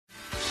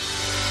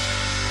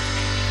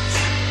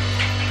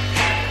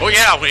Oh,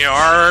 yeah, we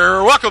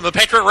are. Welcome to the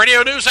Patriot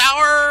Radio News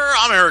Hour.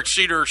 I'm Eric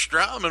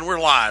Cederstrom, and we're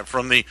live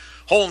from the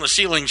Hole in the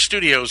Ceiling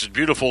studios at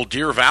beautiful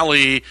Deer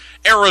Valley,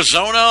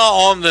 Arizona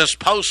on this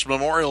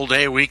post-Memorial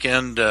Day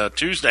weekend,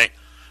 Tuesday,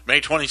 May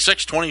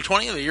 26,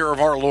 2020, the year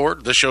of our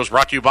Lord. This show is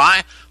brought to you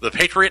by the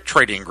Patriot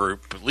Trading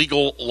Group.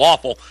 Legal,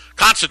 lawful,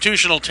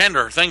 constitutional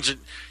tender, things that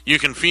you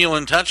can feel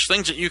and touch,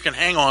 things that you can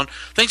hang on,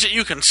 things that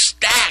you can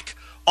stack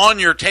on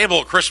your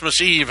table Christmas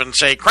Eve and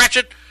say,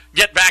 Cratchit,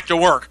 get back to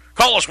work.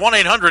 Call us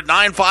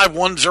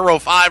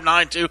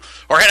 1-800-951-0592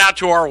 or head out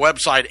to our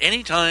website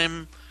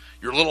anytime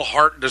your little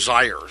heart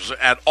desires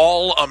at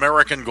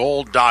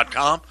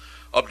allamericangold.com.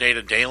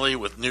 Updated daily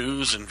with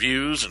news and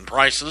views and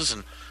prices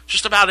and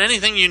just about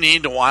anything you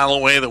need to while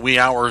away the wee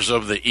hours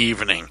of the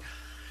evening.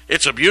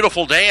 It's a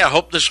beautiful day. I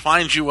hope this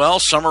finds you well.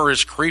 Summer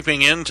is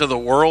creeping into the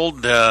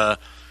world. The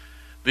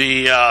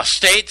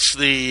states,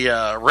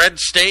 the red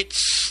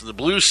states, the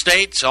blue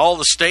states, all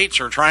the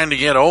states are trying to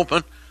get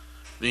open.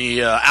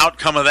 The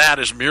outcome of that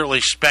is merely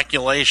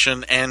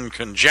speculation and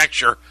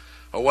conjecture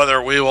of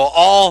whether we will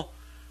all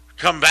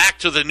come back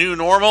to the new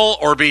normal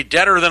or be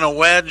deader than a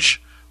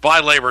wedge by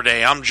Labor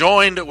Day. I'm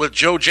joined with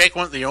Joe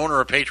Jaquint, the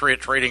owner of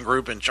Patriot Trading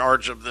Group, in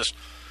charge of this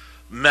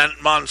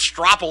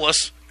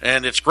monstropolis,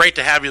 and it's great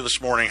to have you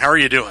this morning. How are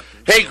you doing?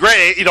 Hey,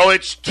 great. You know,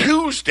 it's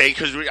Tuesday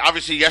because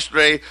obviously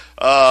yesterday,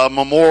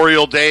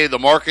 Memorial Day, the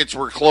markets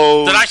were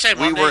closed. Did I say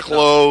Monday? We were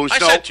closed. I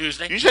said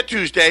Tuesday. You said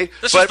Tuesday.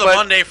 This is the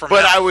Monday from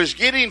But now. I was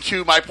getting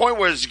to, my point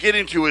was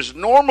getting to is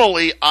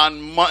normally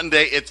on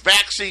Monday, it's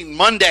Vaccine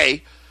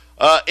Monday.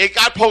 It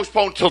got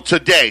postponed till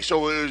today.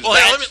 So it was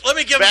let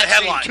me give you the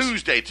headlines.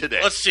 Tuesday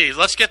today. Let's see.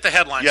 Let's get the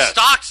headlines. Yes.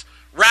 Stocks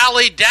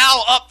rally,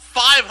 Dow up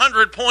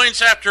 500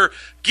 points after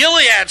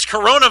Gilead's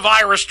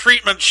coronavirus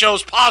treatment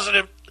shows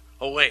positive.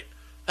 Oh, wait.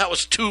 That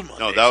was 2 months.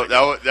 No,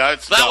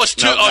 that was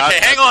two. Okay,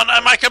 hang on.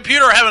 My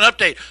computer have an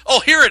update.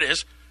 Oh, here it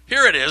is.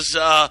 Here it is.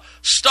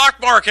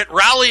 Stock market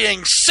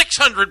rallying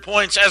 600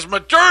 points as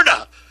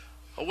Moderna.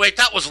 Oh, wait,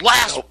 that was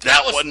last.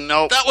 That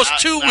was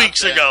 2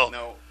 weeks ago.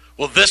 No.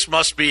 Well, this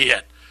must be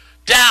it.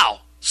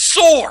 Dow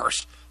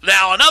soars.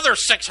 Now another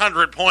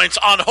 600 points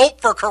on hope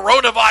for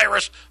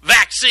coronavirus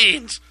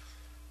vaccines.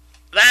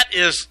 That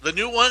is the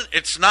new one.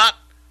 It's not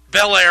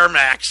Bel Air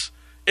Max.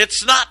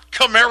 It's not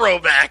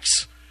Camaro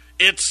Max.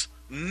 It's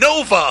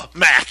Nova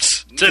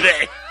Max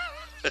today.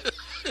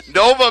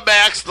 Nova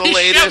Max, the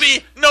latest.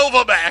 Chevy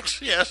Nova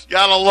Max, yes.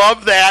 Gotta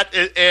love that.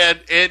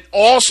 And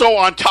also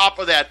on top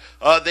of that,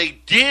 they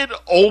did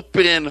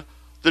open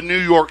the New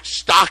York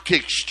Stock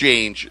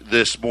Exchange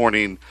this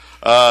morning.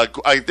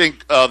 I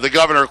think the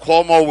Governor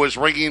Cuomo was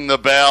ringing the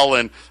bell,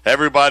 and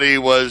everybody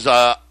was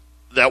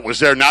that was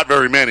there. Not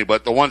very many,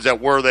 but the ones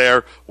that were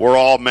there were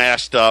all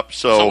masked up.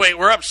 So wait,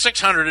 we're up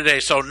 600 today.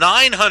 So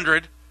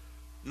 900.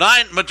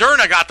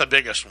 Moderna got the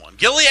biggest one.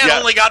 Gilead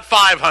only got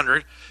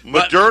 500.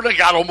 Moderna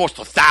got almost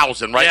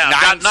 1,000, right? Yeah,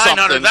 got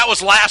 900. That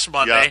was last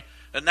Monday, yeah.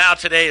 And now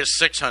today is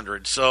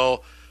 600.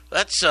 So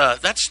that's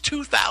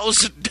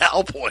 2,000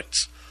 Dow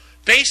points,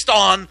 based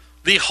on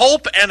the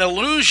hope and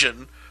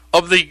illusion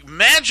of the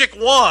magic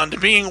wand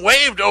being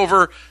waved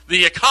over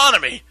the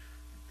economy,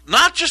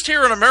 not just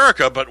here in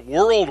America, but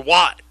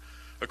worldwide.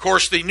 Of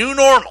course, the new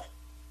normal,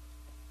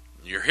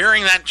 you're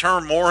hearing that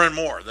term more and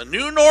more. The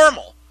new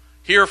normal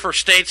here for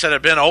states that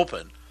have been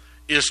open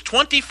is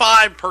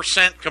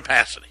 25%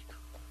 capacity.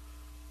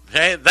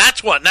 Okay,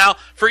 that's what. Now,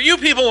 for you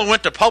people who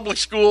went to public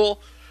school,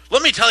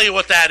 let me tell you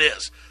what that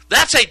is.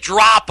 That's a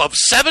drop of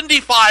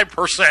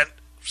 75%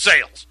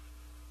 sales.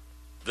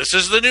 This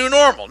is the new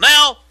normal.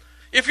 Now,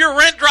 if your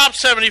rent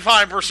drops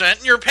 75%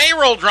 and your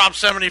payroll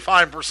drops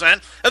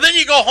 75%, and then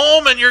you go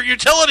home and your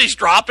utilities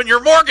drop and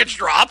your mortgage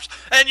drops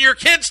and your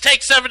kids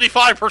take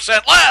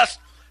 75% less,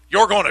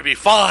 you're going to be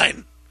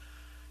fine.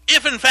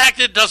 If, in fact,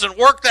 it doesn't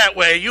work that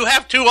way, you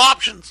have two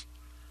options.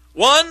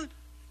 One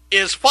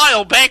is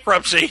file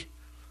bankruptcy,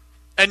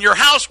 and your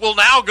house will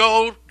now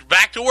go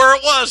back to where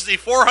it was, the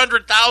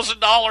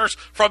 $400,000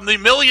 from the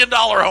 $1 million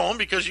home,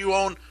 because you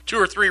own 2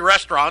 or 3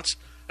 restaurants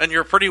and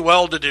you're pretty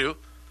well-to-do.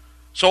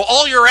 So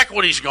all your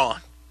equity's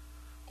gone.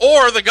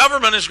 Or the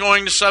government is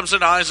going to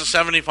subsidize the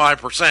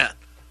 75%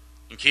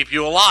 and keep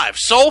you alive.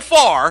 So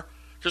far,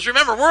 because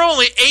remember, we're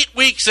only 8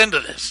 weeks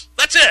into this.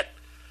 That's it.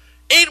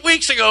 8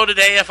 weeks ago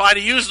today, if I'd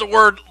have used the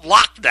word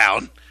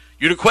lockdown,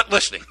 you'd have quit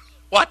listening.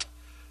 What?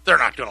 They're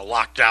not going to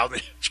lock down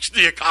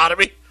the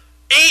economy.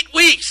 8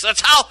 weeks.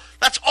 That's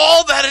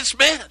all that it's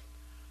been.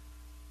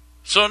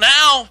 So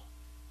now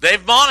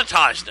they've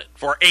monetized it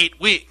for 8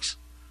 weeks.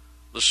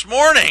 This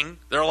morning,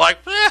 they're like,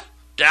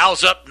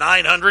 Dow's up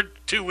 900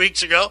 2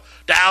 weeks ago.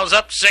 Dow's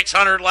up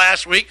 600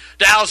 last week.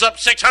 Dow's up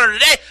 600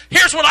 today.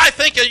 Here's what I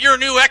think of your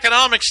new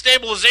economic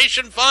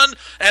stabilization fund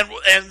and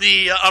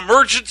the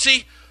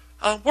emergency.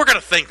 We're going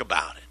to think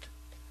about it.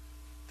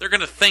 They're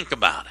going to think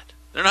about it.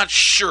 They're not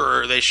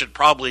sure they should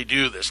probably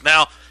do this.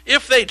 Now,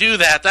 if they do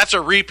that, that's a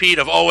repeat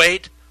of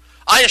 2008.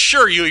 I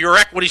assure you, your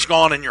equity's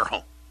gone in your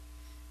home.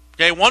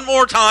 Okay, one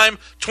more time,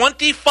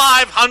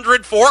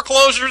 2,500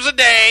 foreclosures a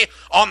day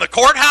on the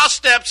courthouse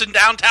steps in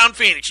downtown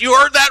Phoenix. You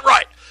heard that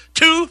right.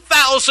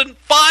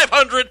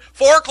 2,500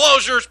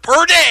 foreclosures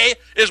per day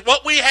is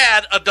what we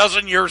had a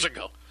dozen years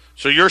ago.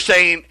 So you're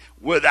saying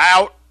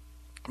without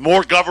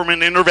more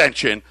government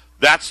intervention,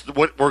 that's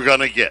what we're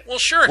going to get. Well,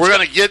 sure. We're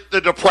going to get the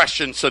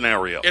depression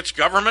scenario. It's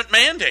government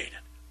mandated.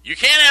 You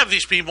can't have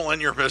these people in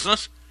your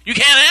business. You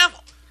can't have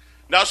them.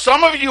 Now,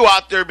 some of you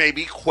out there may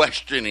be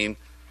questioning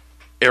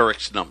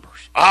Eric's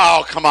numbers.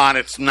 Oh, come on,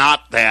 it's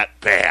not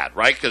that bad,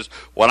 right? Because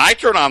when I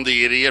turn on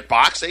the Idiot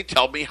Box, they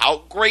tell me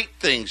how great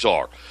things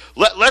are.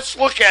 Let's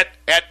look at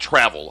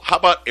travel. How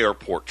about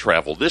airport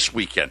travel this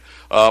weekend?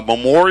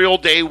 Memorial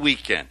Day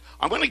weekend.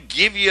 I'm going to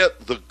give you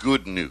the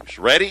good news.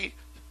 Ready?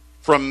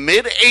 From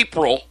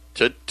mid-April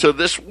to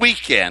this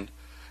weekend,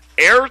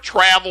 air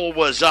travel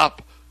was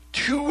up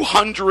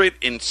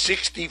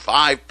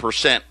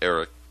 265%,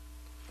 Eric.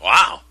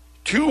 Wow.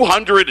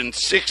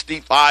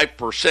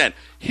 265%.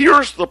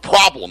 Here's the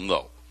problem,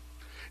 though.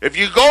 If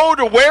you go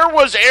to where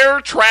was air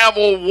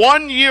travel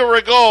 1 year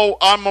ago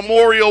on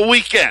Memorial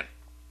Weekend?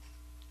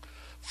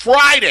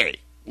 Friday.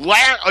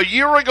 A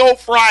year ago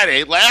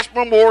Friday, last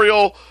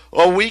Memorial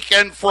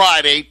Weekend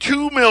Friday,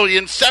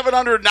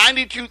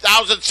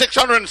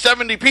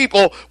 2,792,670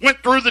 people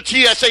went through the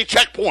TSA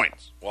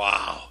checkpoints.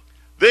 Wow.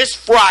 This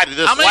Friday,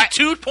 how many?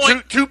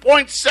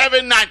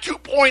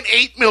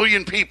 2.8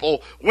 million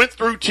people went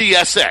through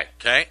TSA.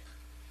 Okay.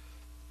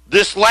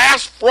 This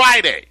last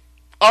Friday,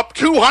 up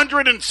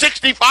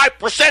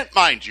 265%,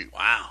 mind you.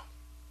 Wow.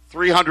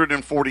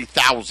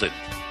 340,000.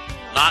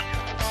 Not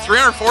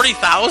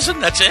 340,000?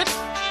 That's it?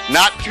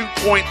 Not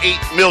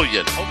 2.8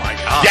 million. Oh, my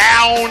God.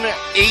 Down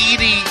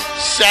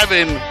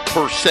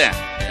 87%.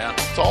 Yeah.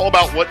 It's all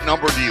about what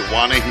number do you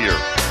want to hear.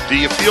 Do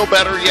you feel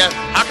better yet?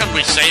 How can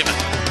we save it?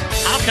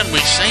 How can we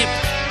save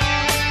it?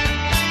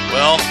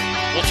 Well,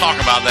 we'll talk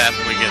about that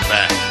when we get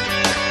back.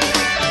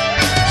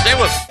 Stay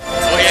with me.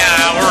 Oh,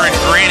 yeah, we're in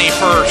Granny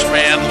First,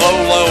 man.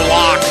 Low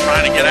lock,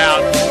 trying to get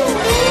out.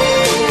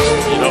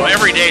 You know,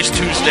 every day's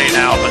Tuesday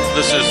now, but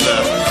this is the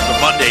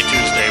Monday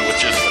Tuesday,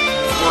 which is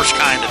the worst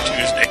kind of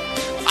Tuesday.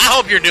 I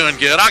hope you're doing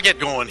good. I'll get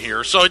going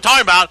here. So,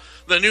 talking about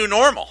the new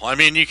normal. I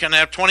mean, you can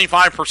have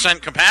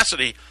 25%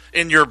 capacity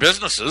in your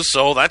businesses,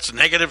 so that's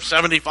negative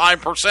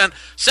 75%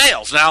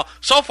 sales. Now,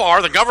 so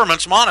far, the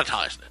government's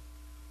monetized it.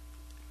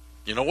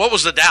 You know, what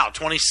was the Dow?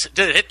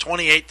 Did it hit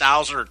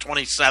 28,000 or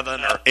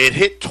 27? Or? It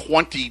hit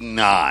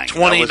 29.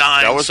 29.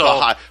 That was the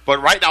high.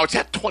 But right now, it's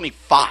at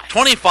 25.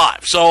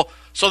 25. So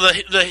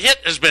the hit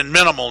has been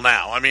minimal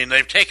now. I mean,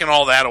 they've taken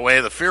all that away,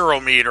 the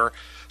Fearometer.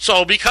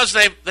 So because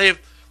they've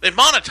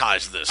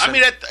monetized this. I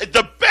mean,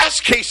 the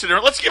best case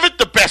scenario, let's give it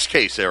the best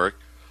case, Eric.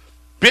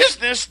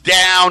 Business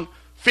down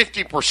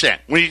 50%.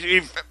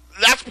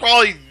 That's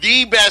probably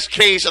the best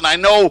case, and I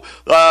know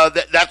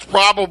that's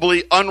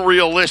probably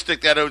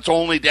unrealistic that it's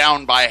only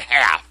down by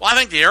half. Well, I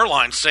think the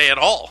airlines say it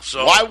all.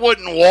 So why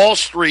wouldn't Wall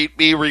Street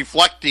be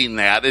reflecting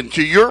that? And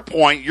to your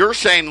point, you're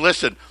saying,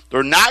 listen,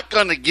 they're not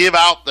going to give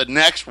out the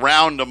next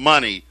round of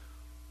money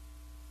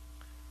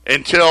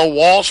until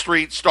Wall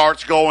Street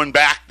starts going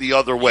back the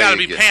other way. Got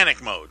to be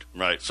panic mode.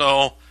 Right.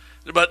 So,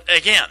 but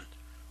again,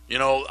 you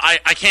know,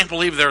 I can't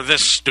believe they're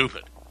this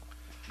stupid.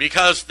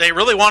 Because they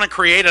really want to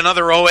create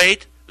another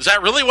 08? Is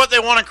that really what they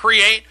want to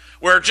create?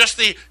 Where just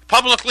the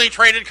publicly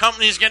traded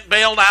companies get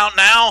bailed out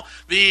now?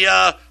 They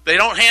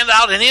don't hand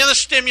out any of the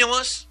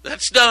stimulus.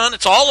 That's done.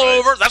 It's all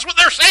over. That's what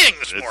they're saying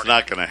this morning. It's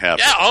not going to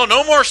happen. Yeah,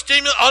 no more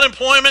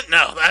unemployment.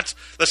 No, that's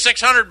the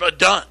 600, but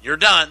done. You're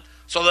done.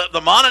 So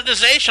the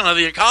monetization of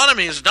the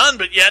economy is done,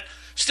 but yet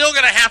still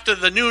going to have to,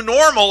 the new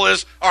normal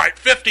is, all right,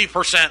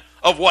 50%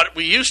 of what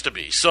we used to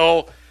be.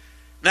 So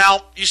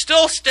now you're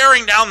still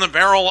staring down the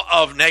barrel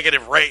of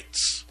negative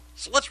rates.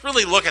 So let's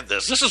really look at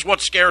this. This is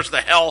what scares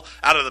the hell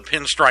out of the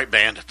pinstripe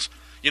bandits.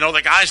 You know,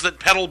 the guys that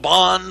peddle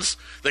bonds,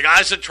 the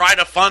guys that try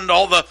to fund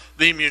all the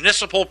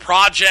municipal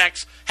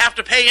projects have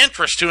to pay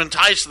interest to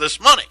entice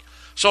this money.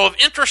 So if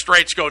interest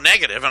rates go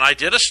negative, and I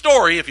did a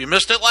story, if you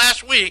missed it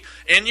last week,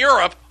 in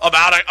Europe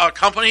about a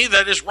company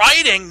that is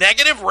writing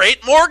negative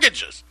rate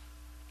mortgages.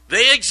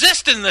 They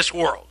exist in this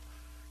world.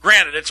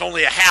 Granted, it's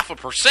only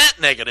 0.5%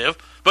 negative,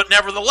 but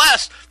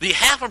nevertheless, the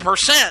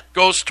 0.5%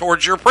 goes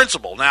towards your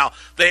principal. Now,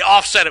 they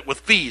offset it with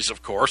fees,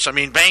 of course. I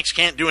mean, banks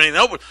can't do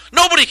anything.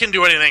 Nobody can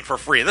do anything for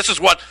free. This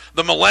is what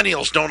the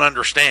millennials don't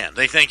understand.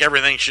 They think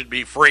everything should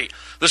be free.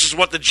 This is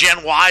what the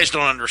Gen Ys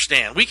don't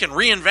understand. We can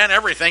reinvent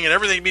everything and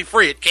everything be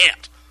free. It can't.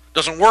 It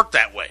doesn't work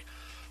that way.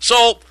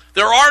 So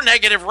there are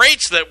negative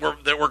rates that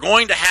we're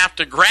going to have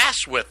to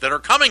grasp with that are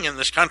coming in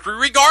this country,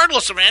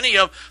 regardless of any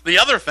of the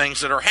other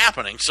things that are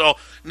happening. So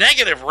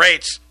negative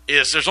rates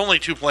there's only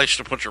two places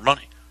to put your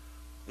money.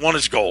 One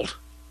is gold,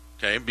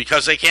 okay,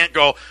 because they can't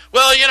go,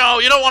 well, you know,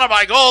 you don't want to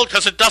buy gold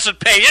because it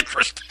doesn't pay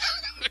interest.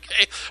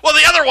 Okay. Well,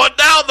 the other one,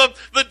 now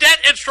the debt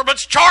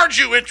instruments charge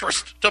you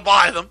interest to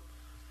buy them.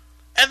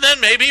 And then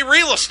maybe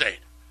real estate,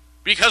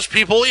 because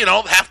people, you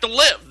know, have to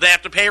live. They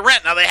have to pay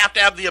rent. Now, they have to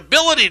have the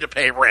ability to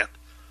pay rent.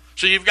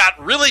 So you've got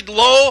really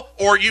low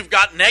or you've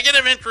got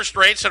negative interest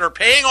rates that are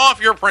paying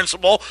off your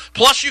principal,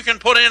 plus you can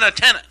put in a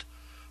tenant.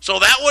 So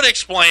that would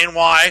explain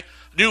why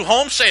new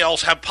home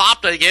sales have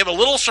popped. They gave a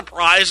little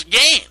surprise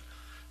gain.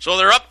 So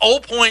they're up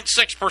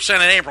 0.6%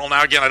 in April.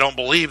 Now, again, I don't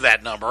believe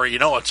that number. You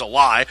know it's a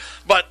lie.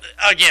 But,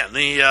 again,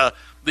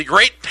 the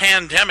great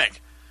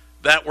pandemic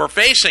that we're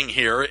facing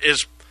here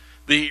is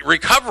the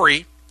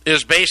recovery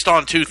is based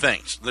on two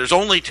things. There's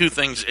only two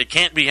things. It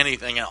can't be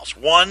anything else.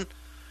 One,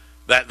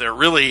 that there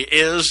really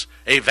is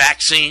a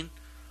vaccine,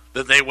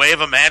 that they wave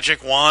a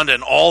magic wand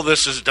and all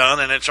this is done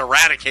and it's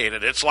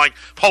eradicated. It's like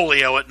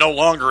polio. It no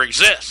longer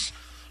exists.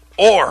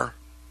 Or,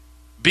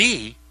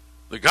 B,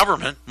 the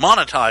government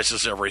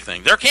monetizes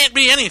everything. There can't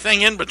be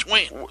anything in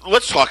between.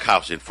 Let's talk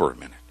housing for a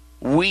minute.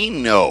 We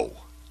know,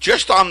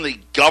 just on the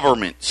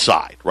government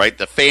side, right,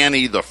 the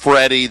Fannie, the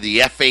Freddie, the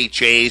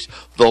FHAs,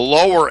 the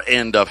lower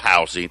end of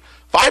housing,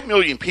 5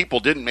 million people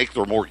didn't make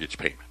their mortgage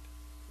payment.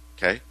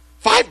 Okay?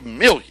 5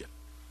 million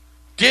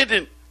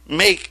didn't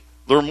make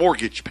their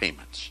mortgage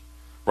payments.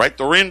 Right?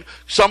 They're in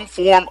some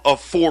form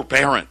of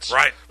forbearance.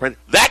 Right.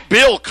 That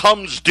bill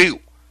comes due.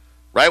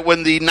 Right?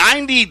 When the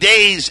 90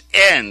 days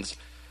ends,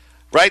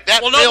 right,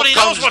 that bill nobody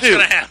comes knows what's due.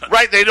 going to happen.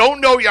 Right? They don't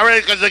know yet,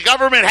 right, because the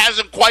government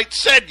hasn't quite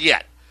said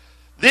yet.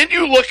 Then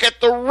you look at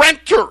the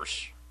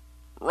renters,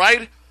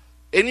 right?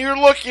 And you're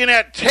looking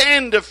at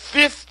 10 to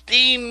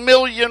 15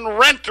 million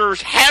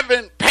renters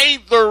haven't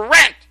paid their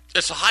rent.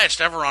 It's the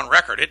highest ever on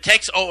record. It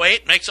takes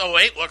 08, makes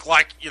 08 look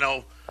like,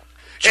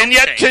 and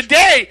yet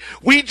today,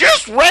 we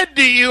just read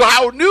to you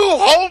how new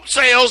home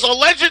sales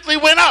allegedly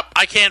went up.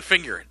 I can't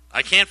figure it.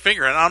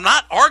 And I'm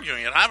not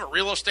arguing it. I have a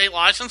real estate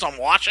license. I'm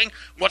watching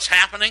what's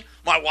happening.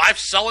 My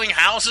wife's selling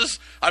houses.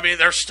 I mean,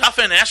 there's stuff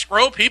in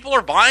escrow. People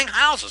are buying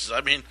houses.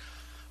 I mean,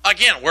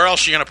 again, where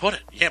else are you going to put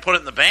it? You can't put it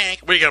in the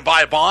bank. What, are you going to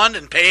buy a bond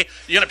and pay?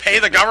 You're going to pay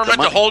the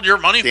government to hold your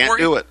money Can't for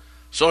you? do it.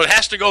 So it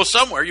has to go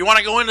somewhere. You want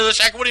to go into this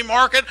equity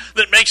market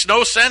that makes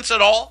no sense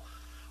at all?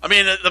 I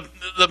mean,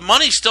 the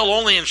money's still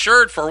only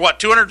insured for what,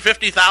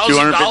 $250,000?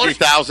 $250,000.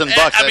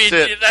 That's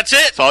it. That's it.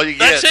 That's all you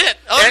get. That's it.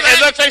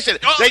 And let's face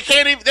it, they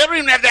don't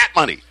even have that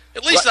money.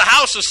 At least the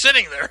house is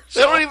sitting there. So.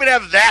 They don't even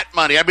have that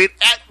money. I mean,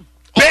 at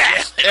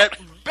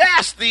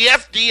best, the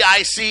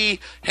FDIC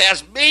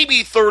has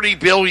maybe $30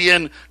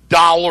 billion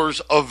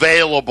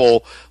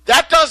available.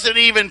 That doesn't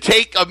even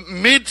take a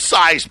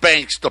mid-sized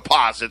bank's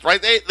deposits, right?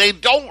 They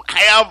don't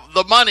have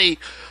the money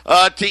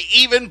to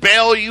even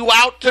bail you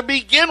out to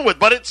begin with,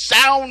 but it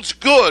sounds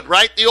good,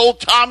 right? The old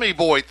Tommy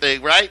Boy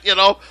thing, right?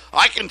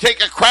 I can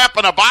take a crap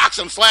in a box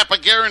and slap a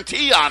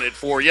guarantee on it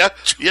for you, right?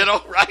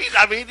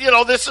 I mean,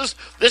 this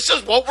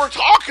is what we're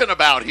talking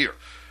about here.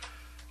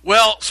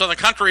 Well, so the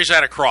country's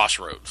at a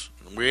crossroads.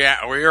 We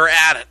are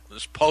at it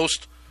this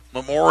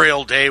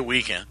post-Memorial Day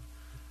weekend.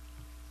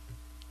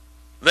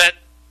 That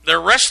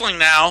they're wrestling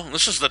now.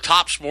 This is the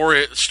top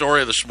story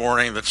of this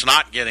morning that's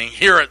not getting,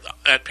 here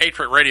at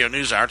Patriot Radio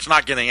News Hour, it's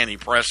not getting any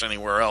press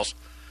anywhere else.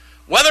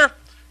 Whether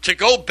to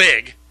go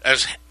big,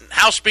 as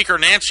House Speaker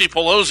Nancy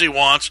Pelosi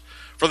wants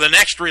for the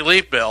next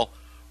relief bill,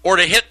 or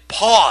to hit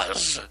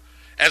pause,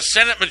 as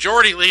Senate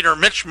Majority Leader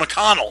Mitch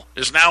McConnell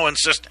is now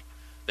insisting.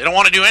 They don't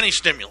want to do any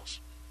stimulus.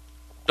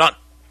 Done.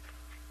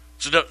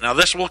 So now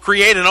this will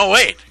create an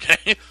 08,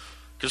 okay?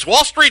 Because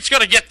Wall Street's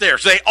going to get there.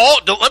 So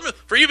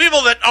for you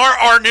people that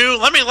are new,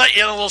 let me let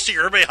you in a little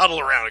secret. Everybody huddle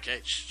around, okay?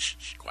 Shh,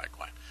 quiet.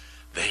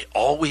 They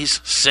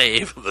always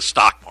save the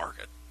stock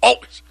market.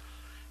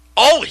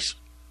 Always.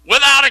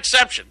 Without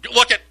exception.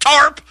 Look at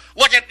TARP.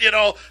 Look at,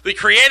 they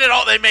created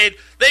they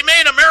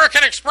made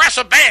American Express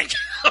a bank.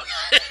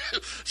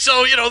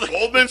 So,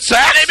 Goldman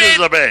Sachs is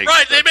a bank.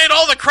 Right. They made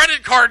all the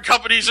credit card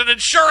companies and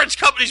insurance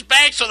companies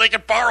banks so they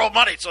can borrow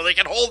money, so they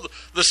can hold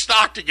the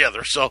stock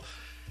together. So,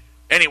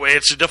 anyway,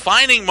 it's a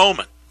defining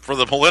moment for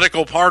the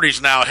political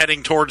parties now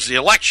heading towards the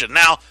election.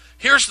 Now,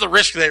 here's the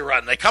risk they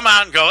run. They come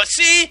out and go,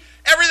 see,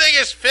 everything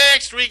is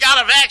fixed. We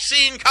got a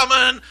vaccine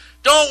coming.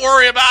 Don't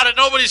worry about it.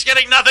 Nobody's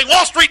getting nothing.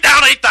 Wall Street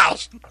down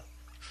 8,000.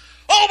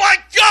 Oh, my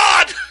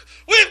God!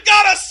 We've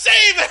got to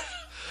save it!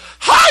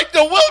 Hide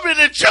the women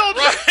and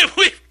children! Right,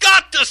 we've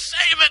got to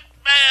save it,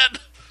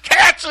 man!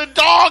 Cats and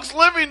dogs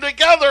living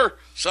together!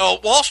 So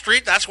Wall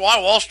Street, that's why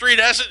Wall Street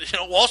hasn't,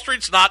 Wall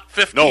Street's not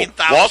 15,000.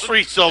 No, Wall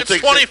Street still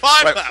thinks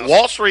 25,000. Right,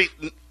 Wall Street,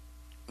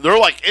 they're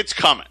like, it's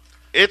coming.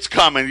 It's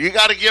coming. You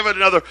got to give it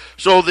another.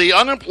 So the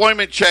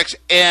unemployment checks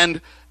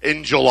end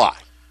in July.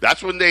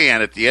 That's when they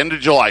end, at the end of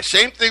July.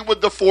 Same thing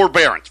with the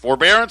forbearance.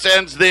 Forbearance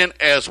ends then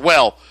as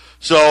well.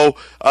 So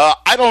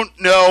I don't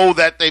know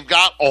that they've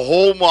got a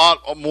whole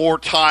lot more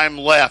time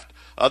left.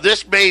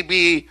 This may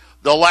be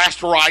the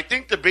last hurrah. I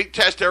think the big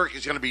test, Eric,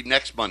 is going to be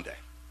next Monday.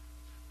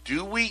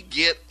 Do we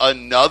get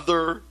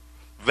another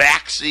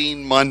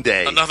vaccine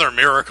Monday? Another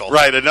miracle.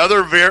 Right,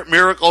 another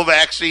miracle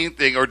vaccine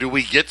thing, or do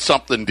we get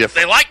something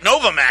different? They like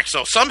Novavax,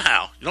 though,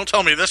 somehow. You don't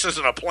tell me this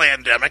isn't a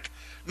pandemic.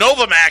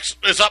 Novavax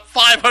is up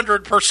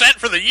 500%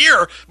 for the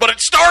year, but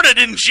it started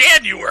in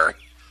January.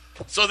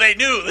 So they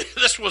knew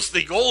this was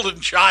the golden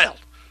child.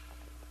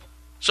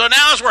 So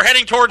now as we're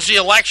heading towards the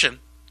election,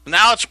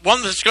 now it's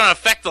one that's going to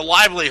affect the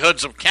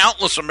livelihoods of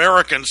countless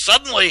Americans,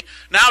 suddenly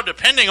now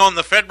depending on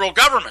the federal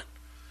government.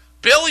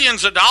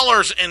 billions of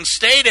dollars in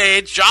state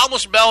aid,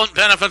 jobless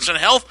benefits, and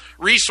health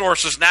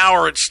resources now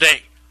are at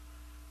stake.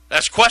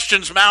 As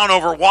questions mount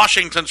over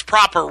Washington's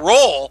proper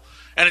role,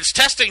 and it's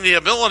testing the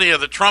ability of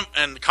the Trump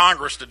and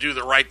Congress to do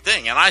the right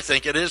thing, and I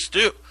think it is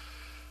too.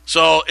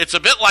 So it's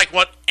a bit like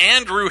what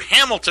Andrew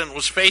Hamilton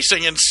was facing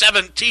in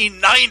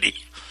 1790.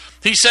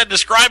 He said,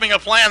 describing a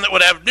plan that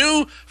would have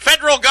new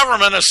federal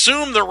government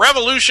assume the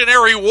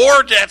Revolutionary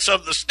War debts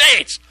of the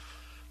states,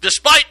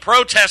 despite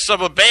protests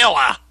of a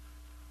bailout.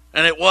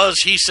 And it was,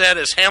 he said,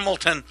 as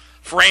Hamilton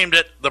framed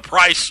it, the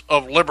price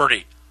of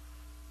liberty.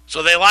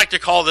 So they like to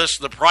call this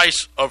the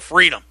price of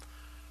freedom.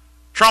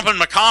 Trump and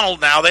McConnell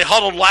now, they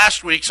huddled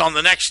last week on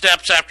the next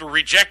steps after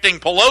rejecting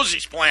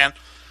Pelosi's plan.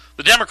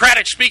 The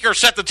Democratic Speaker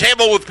set the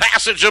table with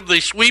passage of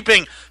the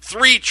sweeping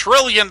 $3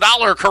 trillion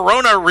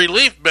corona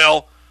relief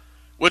bill,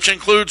 which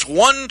includes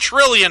 $1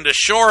 trillion to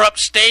shore up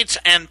states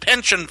and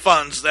pension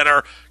funds that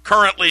are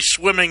currently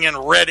swimming in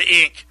red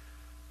ink,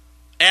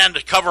 and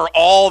to cover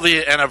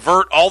and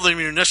avert all the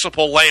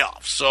municipal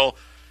layoffs. So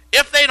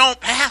if they don't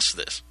pass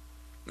this,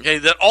 okay,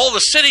 that all the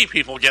city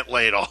people get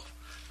laid off,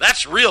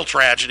 that's real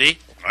tragedy.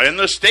 And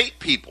the state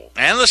people.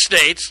 And the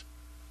states.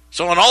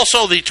 So, and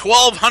also the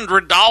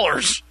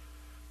 $1,200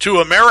 to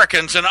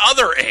Americans in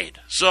other aid.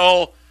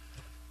 So,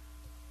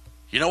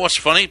 you know what's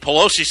funny?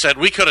 Pelosi said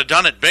we could have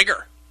done it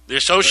bigger. The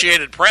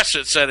Associated Press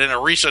had said in a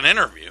recent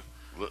interview.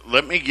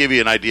 Let me give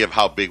you an idea of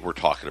how big we're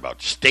talking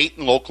about. State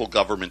and local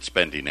government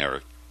spending,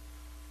 Eric.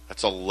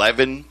 That's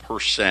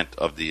 11%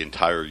 of the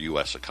entire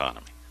U.S.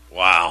 economy.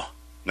 Wow.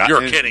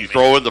 You're kidding me. You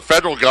throw in the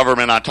federal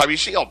government on top. You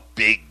see how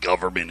big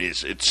government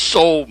is. It's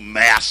so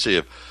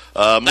massive.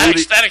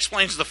 That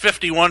explains the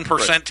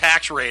 51%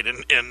 tax rate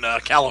in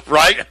California.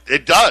 Right?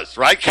 It does,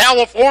 right?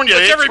 California.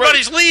 But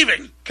everybody's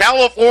leaving.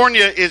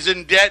 California is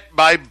in debt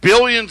by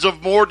billions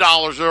of more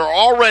dollars. They're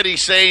already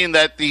saying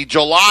that the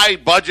July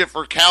budget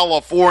for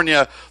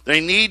California, they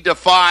need to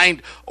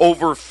find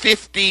over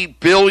 $50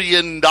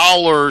 billion.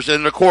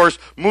 And, of course,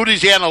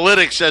 Moody's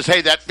Analytics says,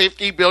 hey, that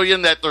 $50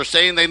 billion that they're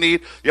saying they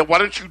need, why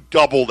don't you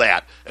double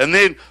that? And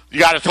then you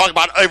got to talk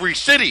about every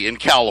city in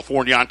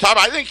California on top.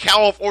 I think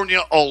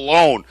California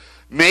alone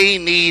may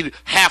need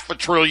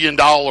 $500 billion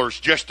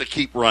just to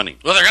keep running.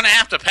 Well, they're going to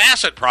have to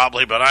pass it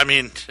probably, but I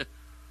mean,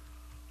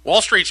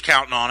 Wall Street's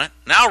counting on it.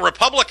 Now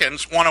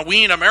Republicans want to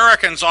wean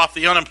Americans off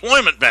the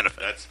unemployment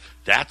benefits.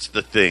 That's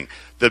the thing.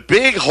 The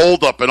big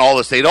holdup in all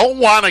this, they don't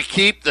want to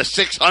keep the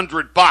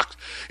 $600.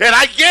 And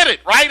I get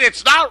it, right?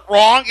 It's not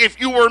wrong if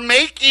you were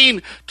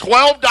making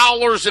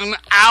 $12 an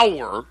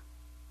hour,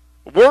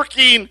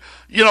 working,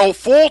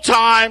 full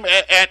time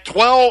at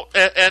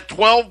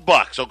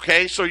 $12,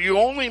 okay? So you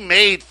only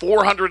made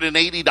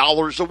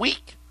 $480 a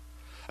week.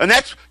 And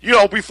that's,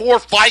 before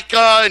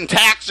FICA and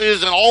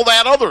taxes and all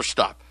that other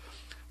stuff.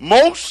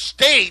 Most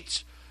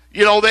states,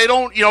 they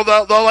don't,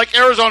 like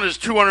Arizona is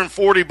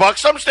 $240.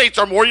 Some states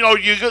are more.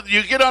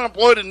 You get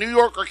unemployed in New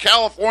York or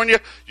California,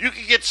 you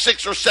can get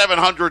 $600 or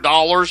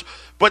 $700.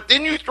 But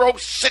then you throw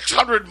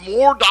 $600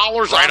 more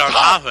dollars right on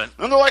top of it.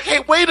 And they're like,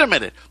 hey, wait a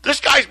minute. This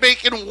guy's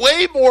making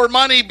way more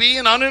money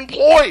being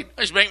unemployed.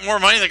 He's making more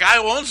money than the guy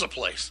who owns the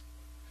place.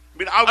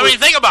 I mean,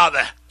 think about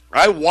that.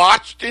 I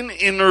watched an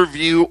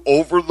interview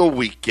over the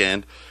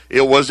weekend.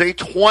 It was a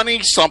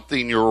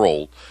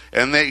 20-something-year-old,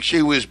 and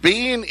she was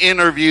being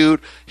interviewed.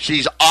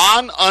 She's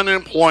on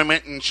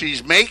unemployment, and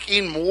she's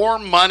making more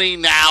money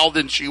now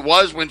than she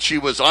was when she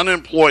was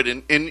unemployed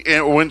and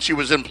when she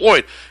was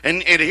employed.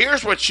 And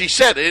here's what she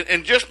said,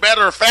 and just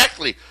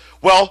matter-of-factly,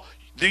 well,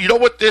 you know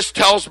what this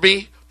tells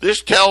me?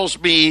 This tells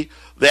me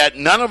that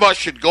none of us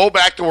should go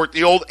back to work,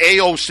 the old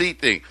AOC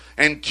thing,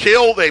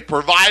 until they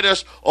provide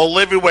us a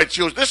living wage.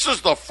 She goes, this is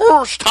the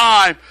first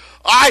time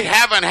I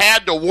haven't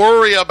had to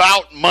worry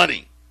about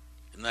money.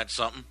 Isn't that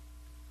something?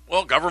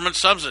 Well, government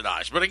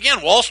subsidized. But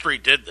again, Wall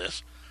Street did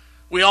this.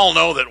 We all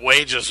know that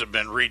wages have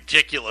been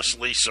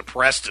ridiculously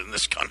suppressed in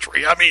this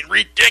country. I mean,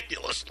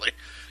 ridiculously.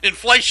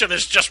 Inflation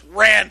has just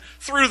ran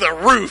through the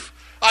roof.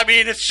 I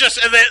mean, it's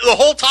just, and the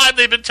whole time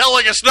they've been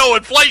telling us no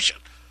inflation.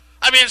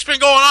 I mean, it's been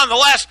going on the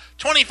last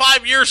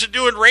 25 years of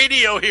doing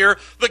radio here.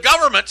 The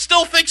government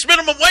still thinks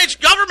minimum wage.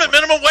 Government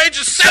minimum wage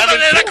is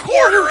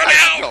 $7.25 an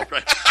hour.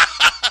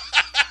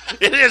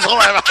 It is.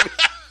 I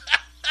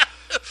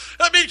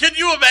mean, can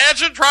you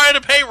imagine trying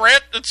to pay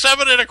rent at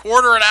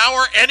 $7.25 an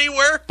hour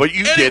anywhere? But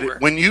you did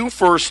it when you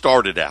first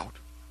started out.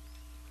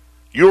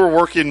 You were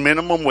working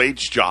minimum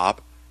wage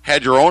job,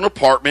 had your own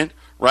apartment,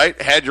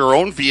 right? Had your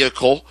own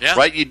vehicle,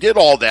 right? You did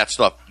all that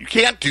stuff. You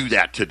can't do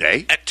that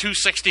today. At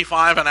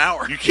 $2.65 an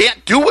hour. You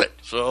can't do it.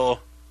 So,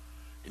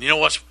 and you know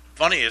what's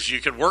funny is you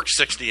could work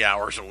 60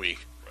 hours a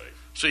week. Right.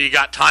 So you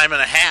got time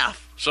and a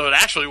half. So it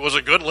actually was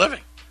a good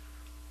living.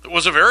 It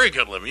was a very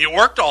good living. You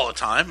worked all the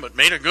time, but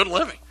made a good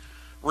living.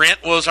 Rent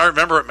was, I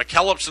remember at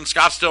McKellips and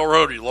Scottsdale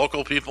Road, you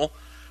local people,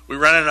 We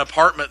rented an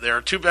apartment there,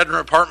 a 2-bedroom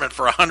apartment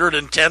for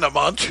 $110 a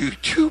month.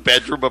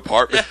 Two-bedroom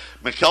apartment.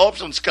 Yeah.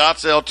 McKellips and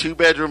Scottsdale,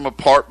 2-bedroom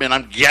apartment.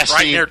 I'm guessing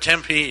right near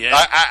Tempe. Yeah.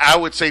 I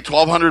would say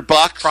 $1,200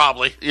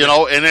 probably. You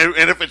know, and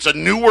if it's a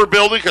newer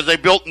building because they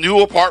built new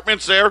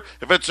apartments there,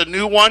 if it's a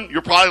new one,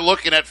 you're probably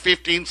looking at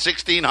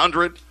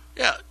 $1,600.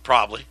 Yeah,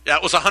 probably.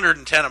 That was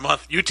 $110 a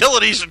month,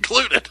 utilities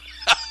included.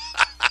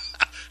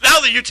 Now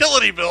the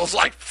utility bill is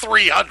like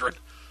 $300,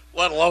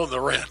 let alone the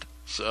rent.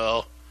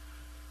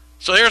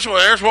 So here's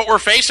what we're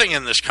facing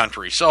in this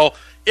country. So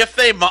if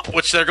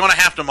which they're going to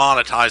have to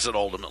monetize it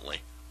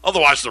ultimately.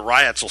 Otherwise the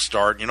riots will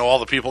start. You know, all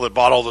the people that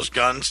bought all those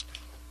guns,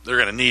 they're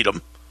going to need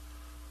them.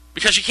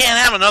 Because you can't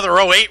have another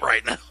 08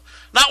 right now.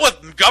 Not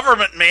with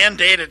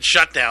government-mandated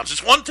shutdowns.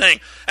 It's one thing,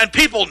 and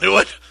people knew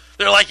it.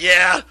 They're like,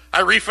 yeah,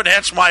 I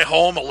refinanced my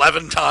home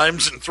 11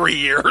 times in 3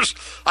 years.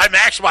 I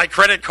maxed my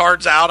credit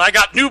cards out. I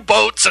got new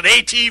boats and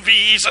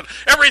ATVs and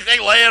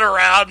everything laying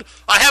around.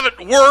 I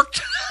haven't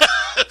worked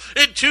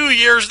in 2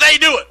 years. They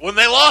knew it. When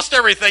they lost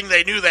everything,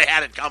 they knew they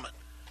had it coming.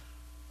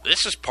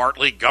 This is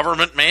partly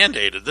government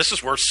mandated. This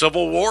is where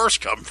civil wars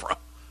come from.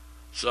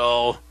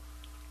 So,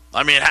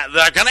 I mean,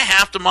 they're going to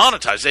have to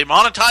monetize. They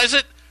monetize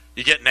it,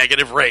 you get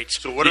negative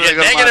rates. So what you are get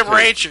they negative monetize?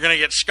 rates, you're going to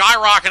get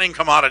skyrocketing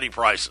commodity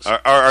prices.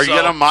 Are you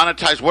going to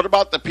monetize? What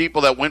about the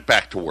people that went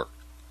back to work?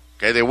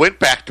 Okay, they went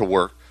back to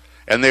work,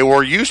 and they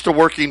were used to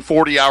working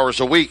 40 hours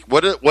a week.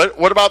 What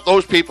about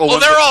those people? Well,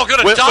 they're all going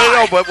to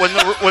die. No, but when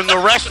the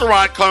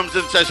restaurant comes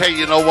and says, hey,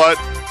 you know what?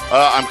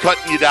 I'm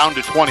cutting you down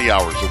to 20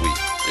 hours a week.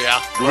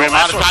 Yeah. Do we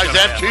monetize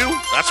that too?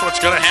 That's what's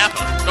going to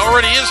happen. It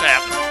already is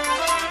happening.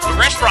 The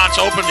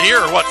restaurants opened here,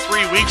 3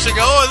 weeks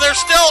ago, and they're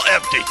still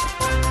empty.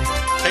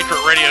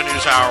 Patriot Radio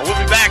News Hour. We'll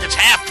be back. It's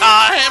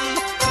halftime.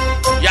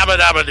 Yabba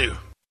dabba doo.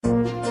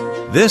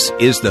 This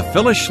is the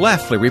Phyllis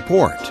Schlafly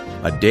Report,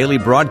 a daily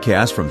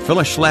broadcast from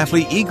Phyllis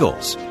Schlafly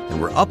Eagles.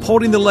 And we're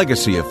upholding the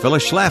legacy of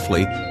Phyllis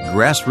Schlafly,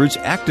 grassroots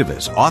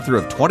activist, author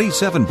of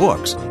 27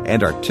 books,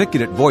 and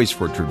articulate voice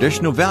for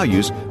traditional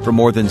values for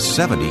more than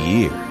 70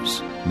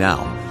 years.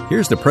 Now,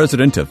 here's the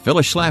president of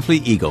Phyllis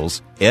Schlafly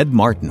Eagles, Ed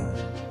Martin.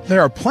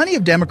 There are plenty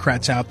of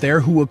Democrats out there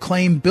who will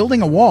claim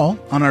building a wall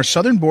on our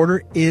southern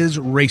border is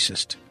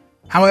racist.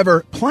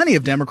 However, plenty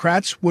of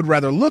Democrats would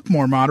rather look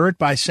more moderate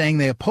by saying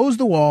they oppose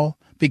the wall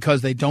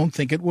because they don't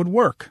think it would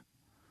work.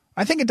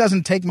 I think it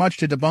doesn't take much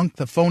to debunk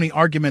the phony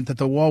argument that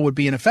the wall would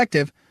be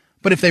ineffective,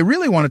 but if they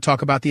really want to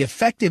talk about the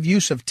effective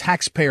use of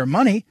taxpayer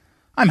money,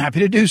 I'm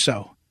happy to do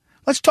so.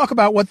 Let's talk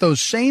about what those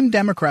same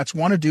Democrats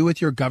want to do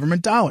with your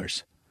government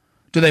dollars.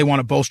 Do they want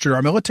to bolster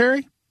our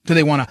military? Do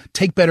they want to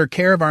take better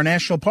care of our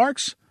national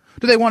parks?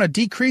 Do they want to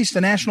decrease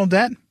the national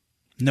debt?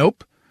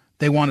 Nope.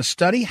 They want to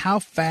study how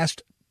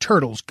fast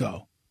turtles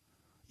go.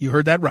 You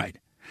heard that right.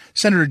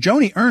 Senator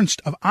Joni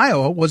Ernst of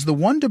Iowa was the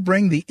one to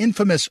bring the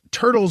infamous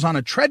Turtles on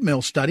a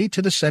Treadmill study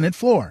to the Senate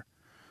floor.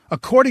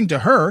 According to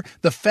her,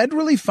 the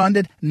federally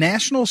funded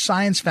National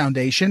Science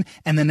Foundation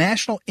and the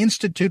National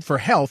Institute for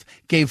Health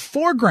gave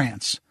 4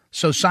 grants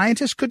so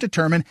scientists could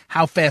determine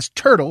how fast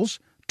turtles,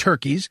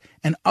 turkeys,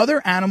 and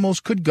other animals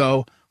could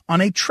go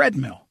on a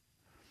treadmill.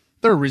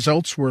 Their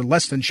results were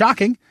less than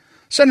shocking.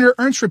 Senator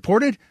Ernst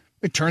reported,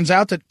 it turns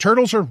out that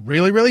turtles are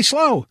really, really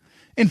slow.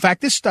 In fact,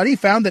 this study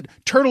found that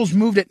turtles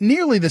moved at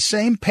nearly the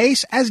same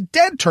pace as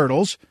dead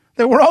turtles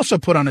that were also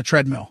put on a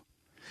treadmill.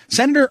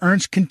 Senator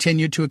Ernst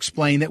continued to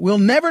explain that we'll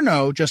never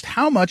know just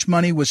how much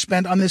money was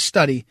spent on this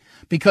study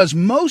because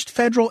most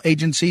federal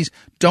agencies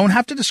don't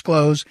have to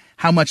disclose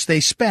how much they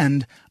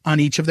spend on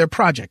each of their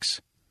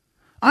projects.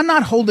 I'm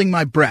not holding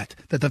my breath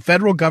that the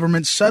federal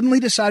government suddenly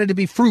decided to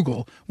be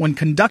frugal when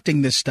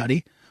conducting this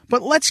study,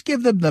 but let's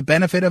give them the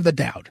benefit of the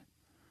doubt.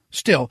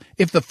 Still,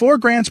 if the 4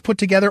 grants put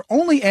together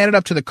only added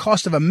up to the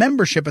cost of a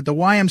membership at the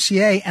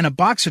YMCA and a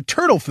box of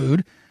turtle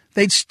food,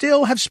 they'd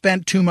still have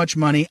spent too much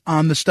money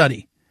on the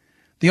study.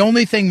 The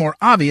only thing more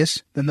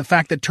obvious than the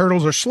fact that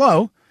turtles are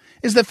slow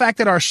is the fact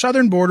that our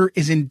southern border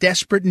is in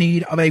desperate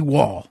need of a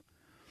wall.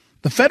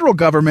 The federal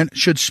government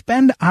should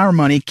spend our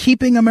money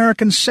keeping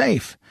Americans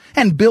safe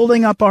and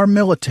building up our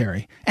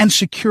military and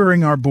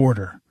securing our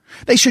border.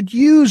 They should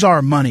use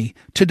our money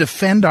to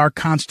defend our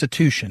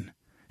Constitution.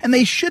 And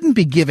they shouldn't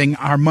be giving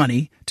our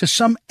money to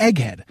some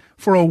egghead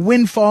for a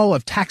windfall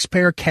of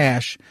taxpayer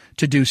cash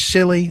to do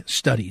silly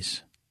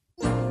studies.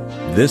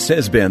 This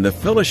has been the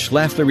Phyllis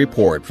Schlafly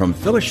Report from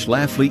Phyllis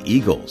Schlafly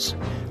Eagles.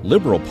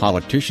 Liberal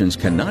politicians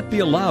cannot be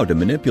allowed to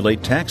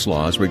manipulate tax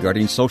laws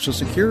regarding Social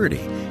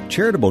Security,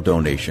 charitable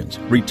donations,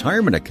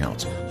 retirement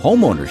accounts,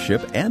 home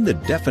ownership, and the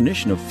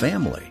definition of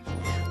family.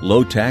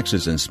 Low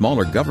taxes and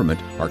smaller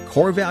government are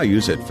core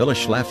values at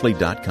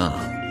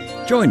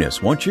phyllisschlafly.com. Join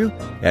us, won't you,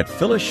 at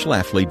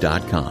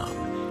phyllisschlafly.com.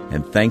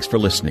 And thanks for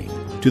listening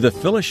to the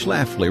Phyllis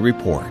Schlafly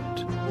Report.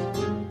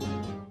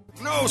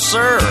 No,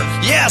 sir.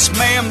 Yes,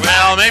 ma'am.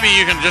 Well, maybe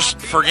you can just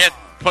forget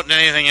putting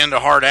anything into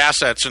hard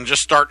assets and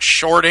just start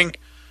shorting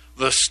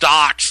the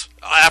stocks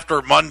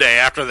after Monday,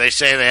 after they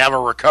say they have a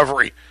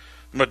recovery.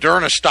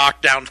 Moderna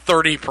stock down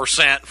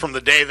 30% from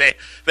the day they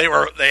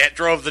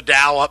drove the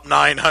Dow up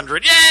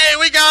 900. Yay,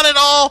 we got it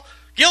all.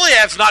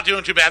 Gilead's not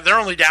doing too bad. They're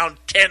only down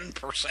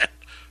 10%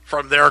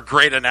 from their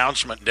great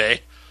announcement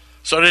day.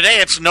 So today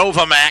it's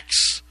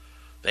Novamax.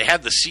 They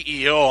had the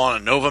CEO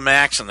on a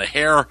Novamax, and the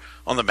hair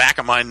on the back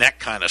of my neck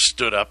kind of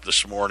stood up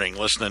this morning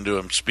listening to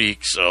him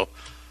speak. So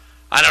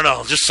I don't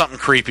know, just something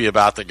creepy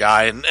about the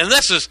guy. And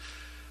this is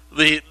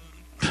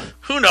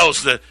who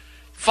knows,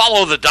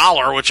 follow the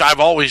dollar, which I've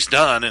always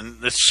done,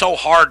 and it's so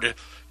hard to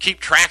keep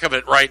track of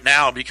it right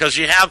now because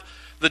you have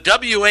the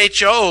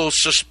WHO,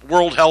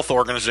 World Health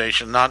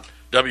Organization, not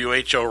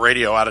WHO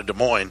Radio out of Des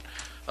Moines.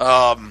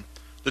 The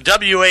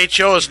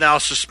WHO has now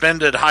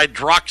suspended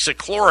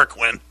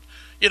hydroxychloroquine,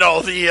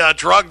 the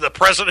drug the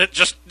president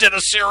just did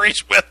a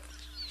series with.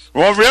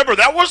 Well, remember,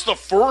 that was the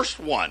first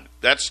one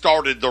that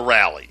started the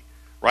rally,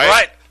 right?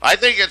 Right. I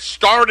think it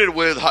started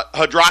with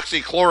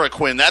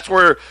hydroxychloroquine. That's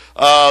where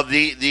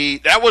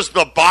that was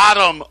the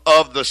bottom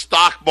of the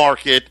stock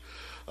market.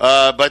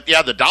 But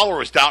yeah, the dollar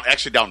was down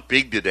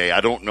big today.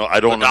 I don't know. The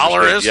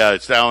dollar is? Yeah,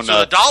 it's down. So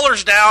the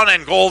dollar's down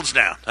and gold's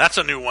down. That's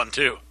a new one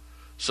too.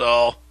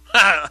 So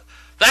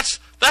that's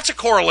a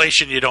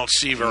correlation you don't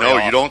see very often.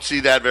 No, you don't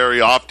see that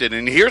very often.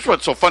 And here's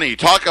what's so funny. We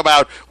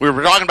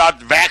were talking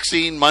about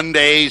vaccine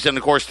Mondays, and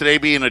of course today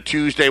being a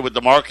Tuesday with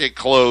the market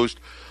closed.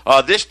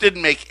 This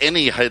didn't make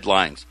any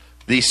headlines.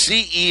 The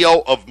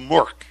CEO of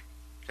Merck,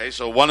 okay,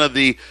 so one of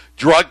the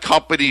drug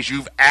companies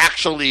you've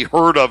actually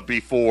heard of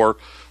before,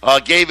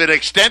 gave an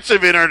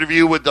extensive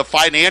interview with the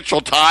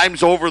Financial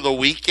Times over the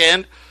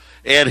weekend,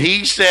 and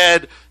he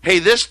said, hey,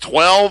 this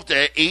 12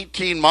 to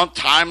 18-month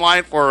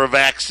timeline for a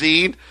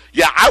vaccine,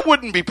 yeah, I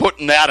wouldn't be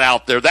putting that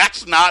out there.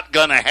 That's not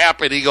going to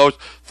happen. He goes,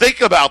 think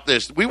about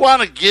this. We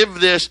want to give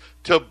this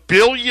to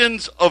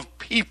billions of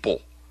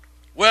people.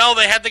 Well,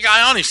 they had the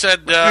guy on. He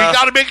said, we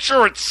got to make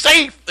sure it's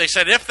safe. They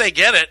said if they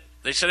get it,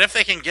 if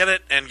they can get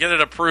it and get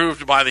it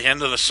approved by the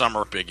end of the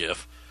summer, big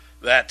if,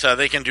 that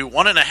they can do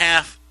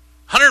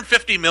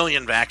 150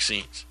 million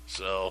vaccines.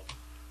 So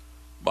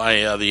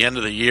by the end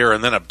of the year,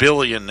 and then 1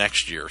 billion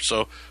next year.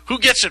 So who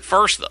gets it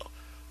first, though?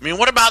 I mean,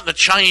 what about the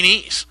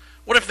Chinese?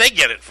 What if they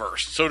get it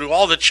first? So do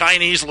all the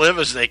Chinese live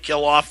as they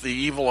kill off the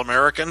evil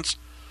Americans?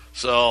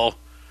 So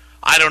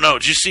I don't know.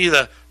 Did you see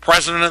the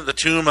president at the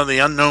Tomb of the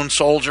Unknown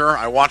Soldier?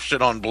 I watched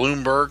it on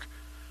Bloomberg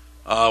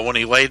when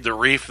he laid the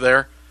wreath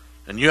there.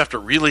 And you have to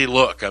really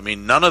look. I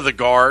mean, none of the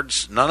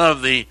guards, none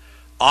of the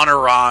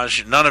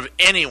entourage, none of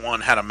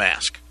anyone had a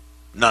mask.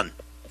 None.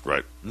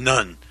 Right.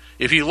 None.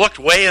 If you looked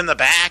way in the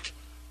back,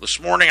 this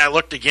morning I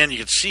looked again, you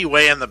could see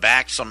way in the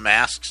back some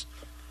masks.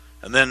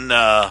 And then,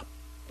 Biden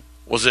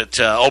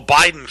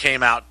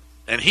came out,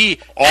 and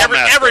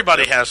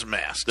everybody has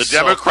masks. The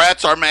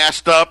Democrats are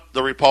masked up,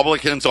 the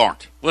Republicans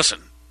aren't.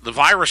 Listen, the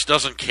virus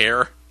doesn't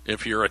care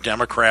if you're a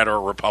Democrat or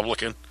a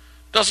Republican.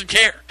 Doesn't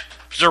care.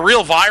 If it's a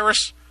real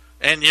virus,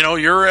 and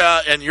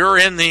you're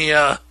in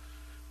the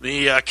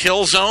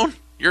kill zone,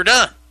 you're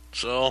done.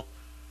 So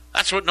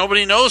that's what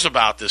nobody knows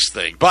about this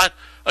thing. But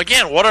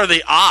again, what are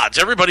the odds?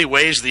 Everybody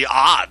weighs the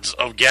odds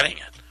of getting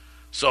it.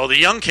 So the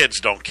young kids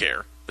don't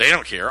care. They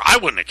don't care. I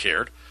wouldn't have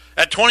cared.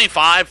 At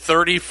 25,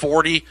 30,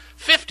 40,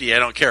 50, I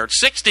don't care. At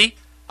 60,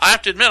 I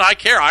have to admit I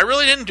care. I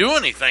really didn't do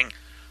anything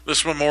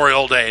this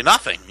Memorial Day.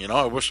 Nothing.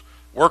 I was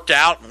worked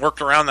out and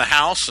worked around the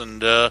house,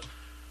 and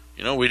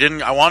we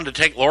didn't. I wanted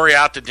to take Lori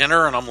out to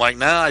dinner, and I'm like,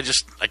 nah,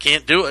 I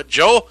can't do it.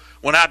 Joe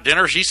went out to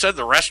dinner. She said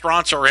the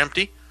restaurants are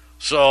empty.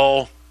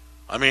 So,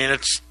 I mean,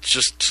 it's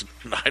just,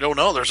 I don't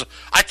know.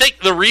 I think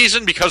the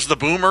reason, because the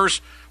boomers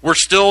were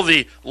still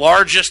the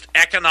largest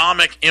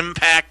economic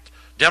impact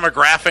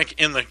demographic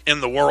in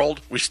the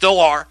world. We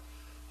still are.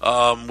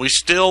 We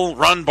still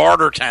run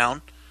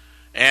Bartertown,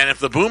 and if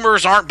the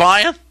boomers aren't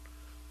buying,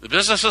 the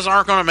businesses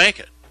aren't going to make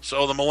it.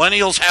 So the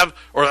millennials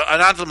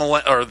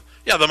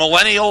the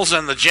millennials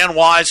and the Gen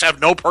Ys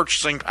have no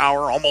purchasing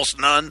power, almost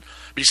none.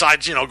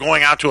 Besides,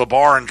 going out to a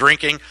bar and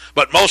drinking,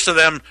 but most of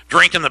them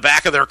drink in the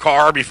back of their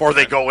car before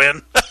they go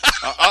in.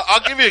 I'll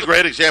give you a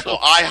great example.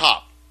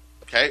 IHOP,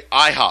 okay?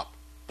 IHOP,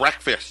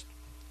 breakfast,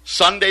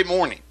 Sunday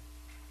morning.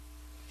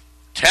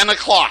 10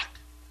 o'clock.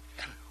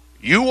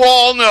 You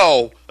all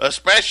know,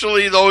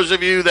 especially those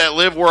of you that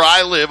live where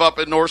I live up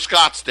in North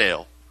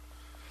Scottsdale,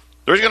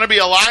 there's going to be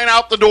a line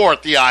out the door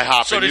at the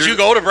IHOP. So did you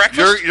go to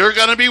breakfast? You're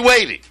going to be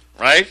waiting,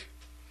 right?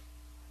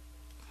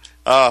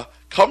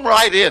 Come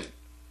right in.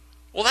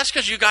 Well, that's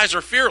because you guys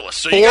are fearless.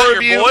 So you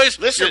got your boys.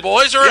 Listen, your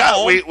boys are at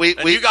home.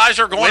 And you guys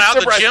are going out.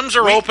 The gyms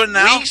are open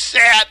now. We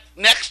sat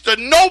next to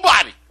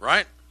nobody.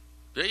 Right.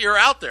 You're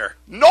out there.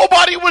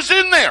 Nobody was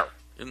in there.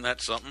 Isn't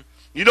that something?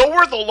 You know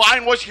where the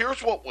line was?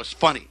 Here's what was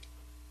funny.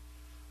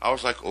 I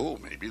was like, oh,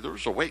 maybe there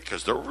was a wait,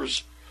 because there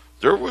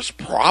was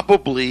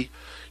probably,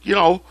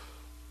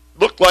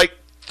 looked like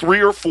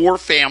 3 or 4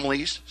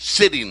 families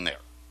sitting there,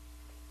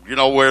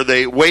 where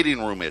the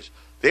waiting room is.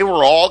 They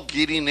were all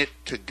getting it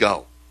to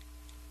go.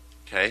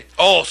 Okay?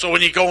 Oh, so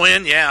when you go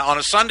in, on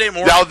a Sunday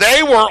morning. Now,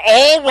 they were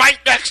all right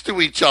next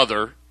to each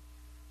other.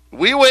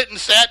 We went and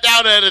sat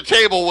down at a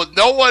table with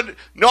no one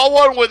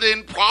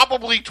within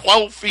probably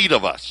 12 feet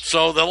of us.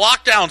 So the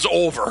lockdown's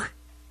over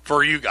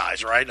for you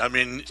guys, right? I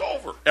mean, It's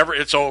over.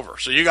 It's over.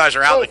 So you guys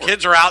are out. The over.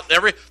 kids are out.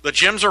 The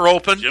gyms are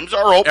open. Gyms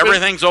are open.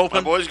 Everything's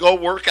open. My boys go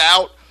work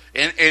out.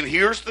 And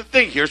here's the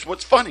thing. Here's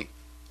what's funny.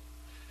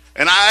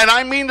 And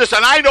I mean this.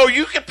 And I know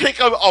you can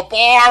pick a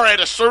bar at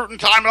a certain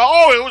time.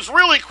 And, it was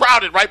really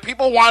crowded, right?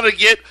 People like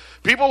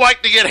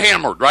to get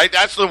hammered, right?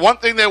 That's the one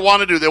thing they want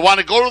to do. They want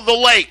to go to the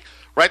lake,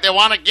 right? They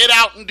want to get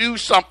out and do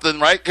something,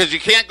 right? Because you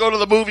can't go to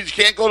the movies.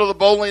 You can't go to the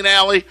bowling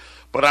alley.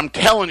 But I'm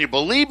telling you,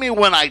 believe me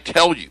when I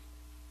tell you,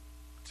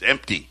 it's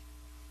empty.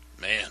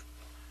 Man.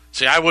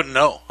 See, I wouldn't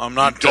know. I'm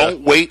not.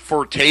 Don't wait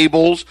for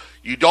tables.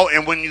 You don't.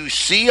 And when you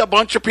see a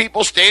bunch of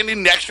people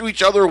standing next to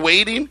each other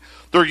waiting,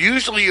 they're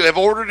usually have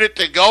ordered it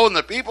to go, and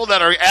the people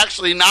that are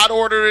actually not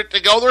ordered it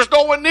to go, there's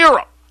no one near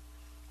them.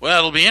 Well,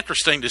 it'll be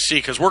interesting to see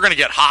because we're going to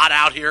get hot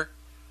out here.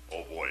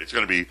 Oh boy, it's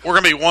going to be. We're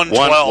going to be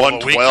 112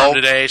 a week from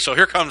today. So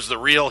here comes the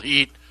real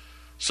heat.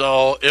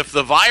 So if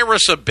the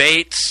virus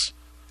abates,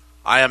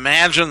 I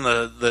imagine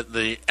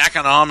the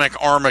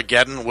economic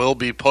Armageddon will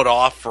be put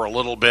off for a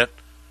little bit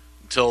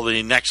until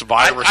the next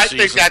virus season.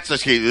 I think that's the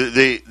key.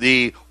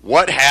 The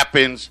what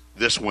happens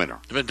this winter.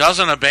 If it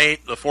doesn't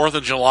abate, the 4th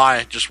of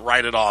July, just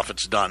write it off.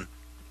 It's done.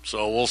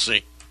 So we'll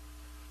see.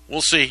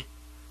 We'll see.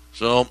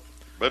 So,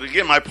 but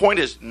again, my point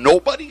is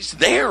nobody's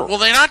there. Well,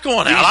 they're not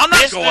going out. I'm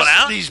not going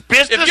out. These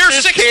businesses if you're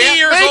 60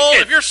 years old,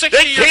 if you're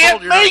 60 years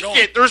old, you're make not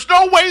going. it. There's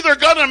no way they're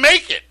going to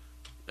make it.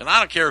 And I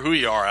don't care who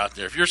you are out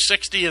there. If you're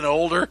 60 and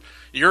older,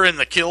 you're in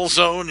the kill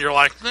zone. You're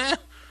like, I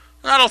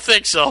don't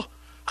think so.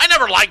 I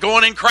never like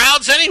going in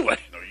crowds anyway.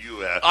 No,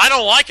 I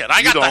don't like it.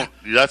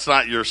 That's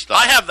not your stuff.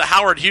 I have the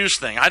Howard Hughes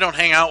thing. I don't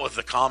hang out with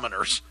the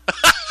commoners.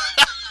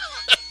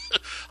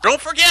 Don't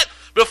forget,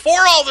 before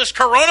all this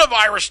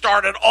coronavirus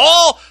started,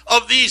 all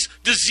of these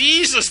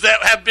diseases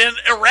that have been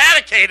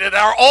eradicated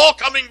are all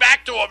coming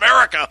back to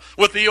America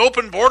with the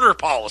open border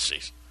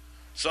policies.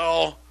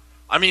 So,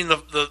 I mean,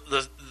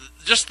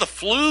 just the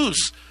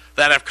flus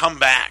that have come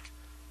back,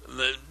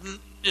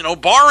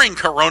 barring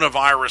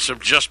coronavirus,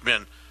 have just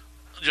been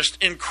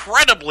just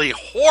incredibly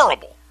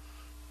horrible.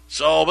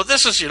 So, but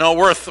this is,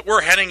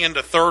 we're heading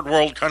into third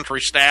world country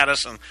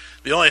status, and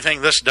the only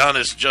thing this done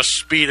is just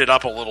speed it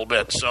up a little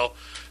bit. So,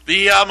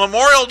 the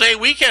Memorial Day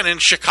weekend in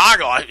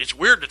Chicago, it's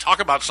weird to talk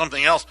about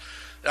something else,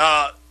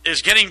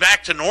 is getting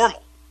back to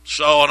normal.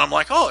 So, and I'm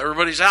like,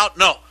 everybody's out?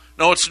 No,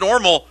 it's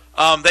normal.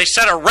 They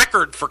set a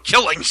record for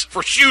killings,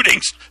 for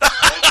shootings.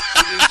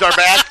 Shootings are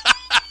back.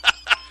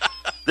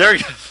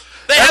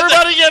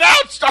 Everybody get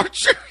out, start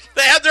shooting.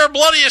 They had their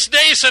bloodiest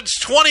day since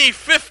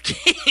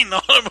 2015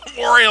 on a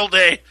Memorial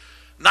Day.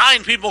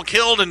 9 people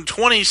killed and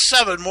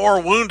 27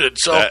 more wounded.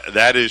 So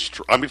that is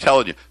true. I'm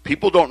telling you,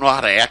 people don't know how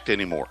to act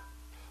anymore.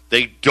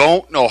 They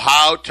don't know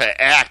how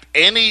to act.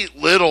 Any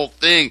little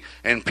thing,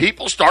 and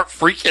people start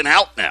freaking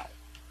out now.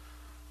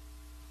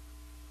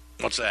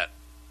 What's that?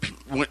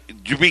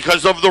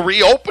 Because of the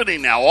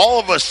reopening now. All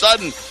of a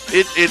sudden,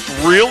 it's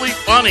really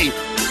funny.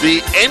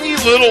 Any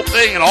little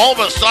thing, and all of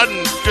a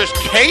sudden, just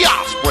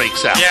chaos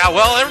breaks out. Yeah,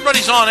 well,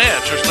 everybody's on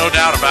edge. There's no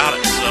doubt about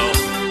it.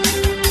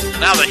 So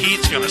now the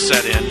heat's going to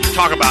set in. You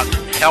talk about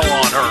hell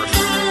on earth.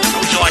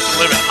 How would you like to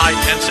live in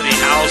high-density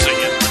housing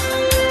in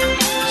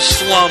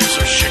slums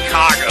of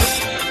Chicago?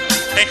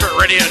 Patriot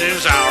Radio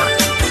News Hour.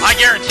 I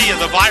guarantee you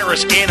the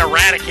virus ain't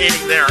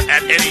eradicating there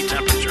at any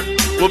temperature.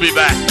 We'll be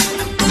back.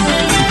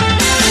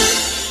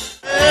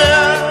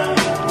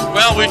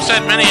 Well, we've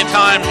said many a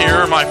time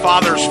here, my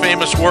father's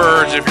famous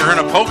words, if you're in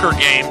a poker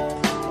game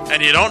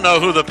and you don't know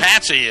who the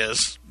patsy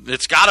is,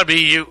 it's got to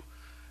be you.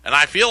 And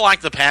I feel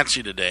like the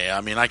patsy today. I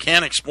mean, I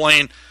can't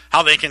explain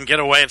how they can get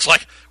away. It's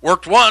like,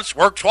 worked once,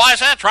 worked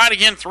twice, try it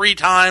again 3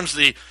 times.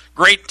 The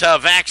great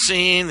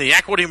vaccine, the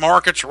equity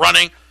market's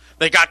running.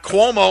 They got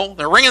Cuomo.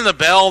 They're ringing the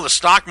bell, the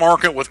stock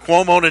market with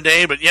Cuomo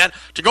today. But yet,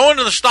 to go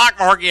into the stock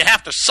market, you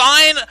have to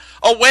sign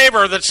a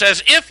waiver that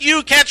says, if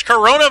you catch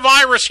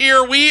coronavirus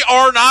here, we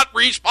are not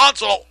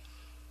responsible.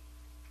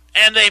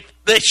 And they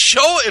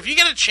show, if you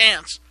get a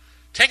chance,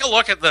 take a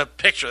look at the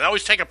picture. They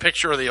always take a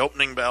picture of the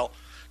opening bell.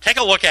 Take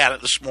a look at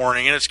it this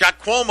morning, and it's got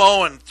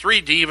Cuomo and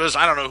 3 divas.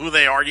 I don't know who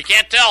they are. You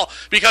can't tell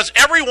because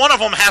every one of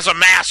them has a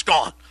mask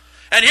on.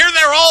 And here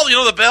they're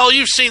all, the bell,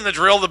 you've seen the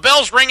drill. The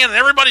bell's ringing and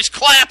everybody's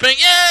clapping.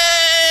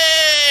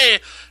 Yay!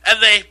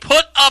 And they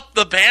put up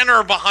the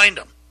banner behind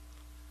them.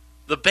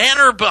 The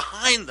banner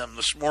behind them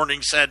this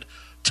morning said,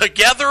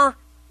 together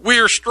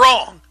we're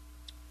strong.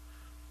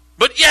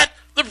 But yet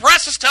the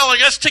press is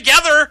telling us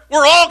together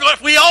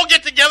if we all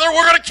get together,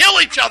 we're going to kill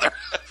each other.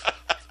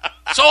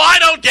 So I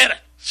don't get it.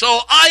 So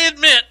I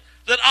admit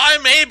that I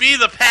may be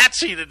the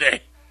patsy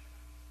today.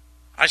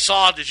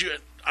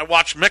 I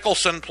watched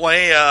Mickelson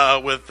play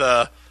with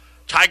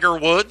Tiger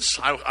Woods.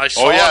 I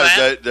saw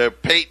that. The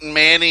Peyton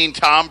Manning,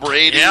 Tom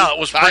Brady. Yeah, it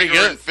was Tiger pretty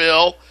good. And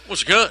Phil. It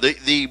was good.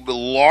 The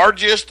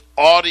largest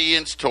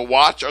audience to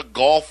watch a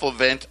golf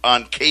event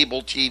on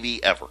cable TV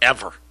ever.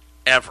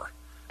 Ever.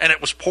 And it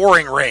was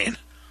pouring rain.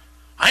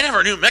 I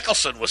never knew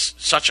Mickelson was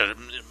such a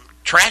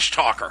trash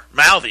talker,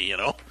 mouthy,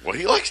 Well,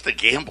 he likes to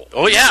gamble.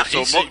 Oh, yeah.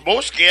 So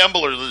most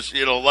gamblers,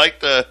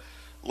 like to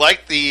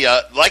like the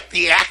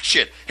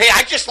action. Hey,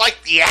 I just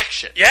like the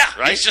action. Yeah,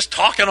 right? He's just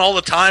talking all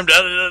the time.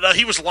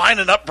 He was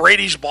lining up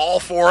Brady's ball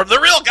for him. The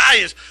real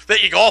guy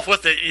that you golf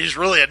with is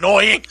really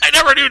annoying. I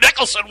never knew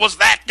Nicholson was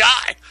that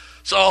guy.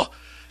 So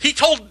he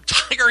told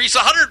Tiger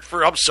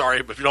I'm sorry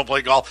if you don't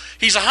play golf.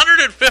 He's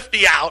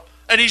 150 out,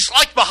 and he's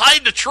like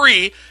behind a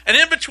tree, and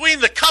in between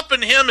the cup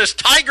and him is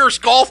Tiger's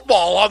golf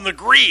ball on the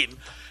green.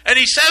 And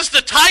he says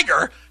to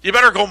Tiger, "You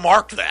better go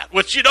mark that."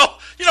 Which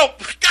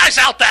guys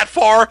out that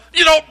far,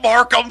 you don't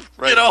mark them.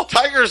 Right.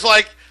 Tiger's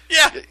like,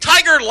 yeah.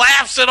 Tiger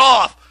laughs it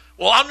off.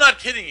 Well, I'm not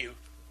kidding you.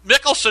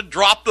 Mickelson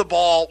dropped the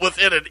ball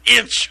within an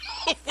inch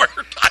of where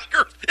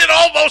Tiger. It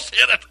almost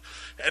hit it,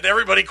 and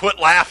everybody quit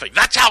laughing.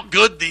 That's how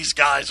good these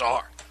guys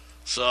are.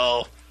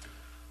 So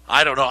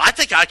I don't know. I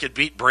think I could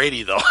beat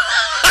Brady though.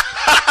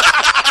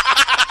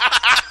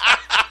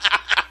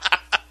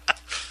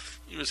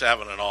 He was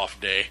having an off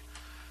day.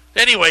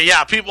 Anyway,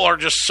 yeah, people are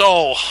just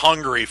so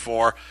hungry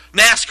for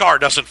NASCAR.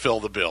 Doesn't fill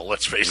the bill.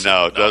 Let's face it.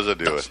 No, it doesn't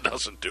do it.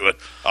 Doesn't do it.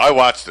 I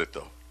watched it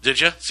though. Did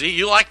you? See,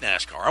 you like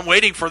NASCAR. I'm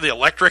waiting for the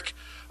electric,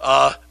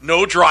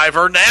 no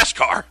driver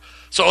NASCAR.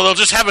 So they'll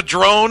just have a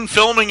drone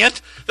filming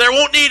it. There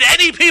won't need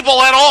any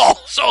people at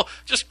all. So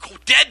just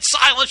dead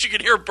silence. You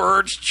can hear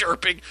birds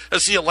chirping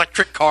as the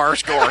electric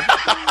cars going.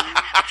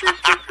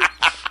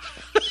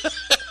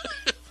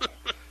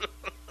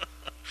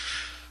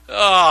 Oh,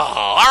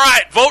 all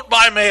right. Vote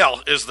by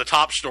mail is the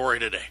top story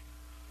today.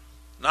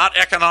 Not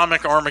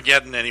economic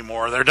Armageddon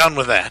anymore. They're done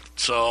with that.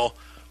 So,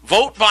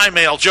 vote by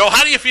mail. Joe,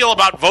 how do you feel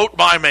about vote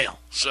by mail?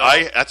 So,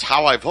 that's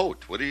how I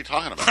vote. What are you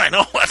talking about? I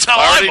know. That's how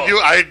I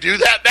vote. I do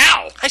that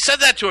now. I said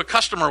that to a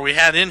customer we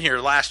had in here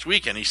last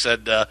week, and he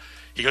said,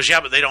 he goes,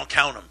 yeah, but they don't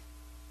count them.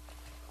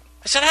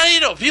 I said, how do you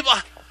know? People,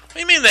 what do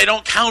you mean they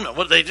don't count them?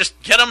 What, they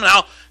just get them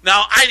now?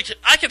 Now,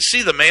 I can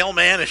see the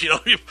mailman if you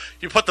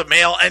put the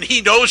mail, and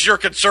he knows you're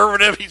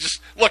conservative. He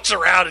just looks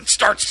around and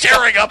starts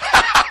tearing up,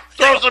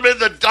 throws them in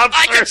the dumpster.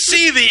 I can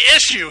see the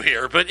issue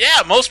here, but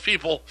yeah, most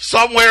people.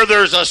 Somewhere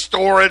there's a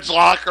storage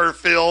locker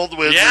filled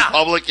with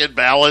Republican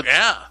ballots.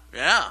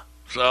 Yeah.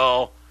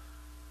 So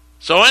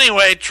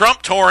anyway,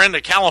 Trump tore into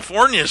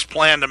California's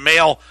plan to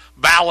mail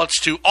ballots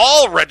to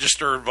all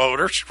registered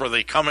voters for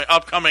the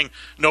upcoming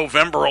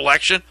November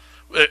election.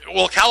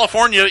 Will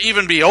California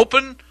even be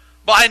open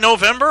by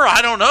November?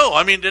 I don't know.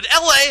 I mean, did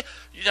L.A.,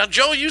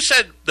 Joe, you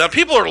said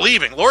people are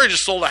leaving. Lori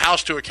just sold a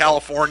house to a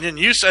Californian.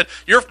 You said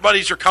your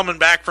buddies are coming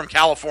back from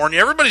California.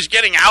 Everybody's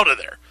getting out of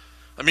there.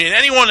 I mean,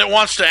 anyone that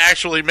wants to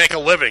actually make a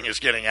living is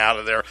getting out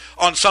of there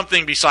on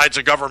something besides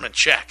a government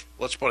check.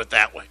 Let's put it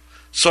that way.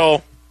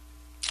 So,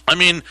 I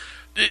mean,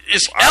 they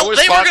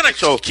were going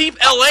to keep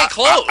L.A.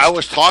 closed. I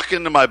was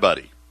talking to my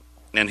buddy,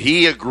 and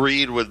he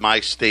agreed with my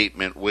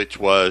statement, which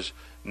was,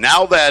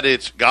 now that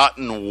it's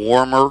gotten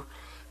warmer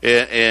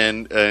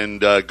and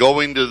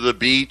going to the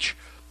beach,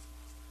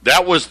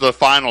 that was the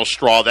final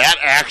straw. That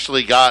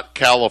actually got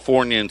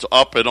Californians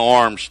up in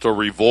arms to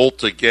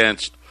revolt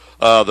against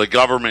the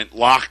government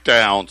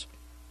lockdowns.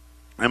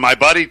 And my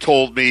buddy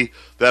told me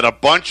that a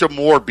bunch of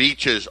more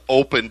beaches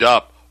opened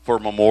up for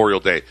Memorial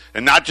Day.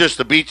 And not just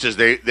the beaches.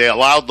 They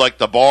allowed like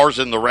the bars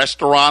and the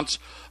restaurants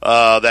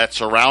that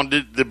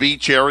surrounded the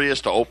beach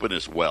areas to open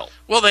as well.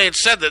 Well, they had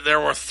said that there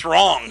were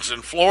throngs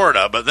in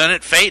Florida, but then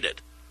it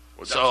faded.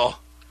 So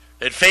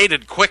it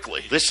faded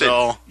quickly.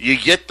 Listen, you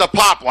get the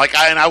pop.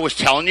 I was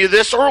telling you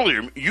this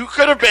earlier. You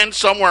could have been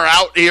somewhere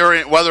out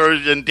here, whether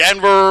it's in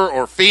Denver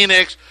or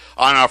Phoenix,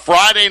 on a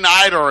Friday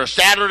night or a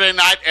Saturday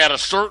night at a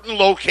certain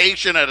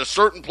location, at a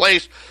certain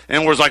place,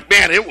 and was like,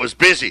 man, it was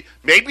busy.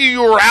 Maybe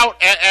you were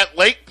out at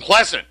Lake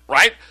Pleasant,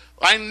 right?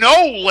 I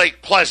know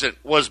Lake Pleasant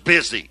was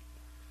busy.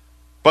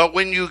 But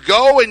when you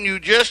go and you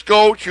just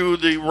go to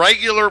the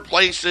regular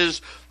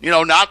places,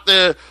 not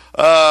the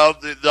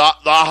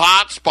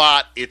hot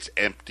spot, it's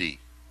empty.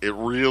 It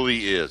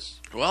really is.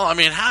 Well, I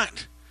mean,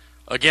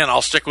 again,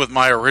 I'll stick with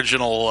my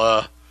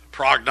original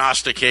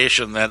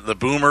prognostication that the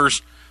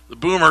boomers,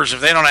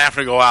 if they don't have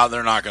to go out,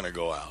 they're not going to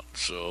go out.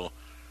 So,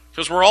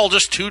 because we're all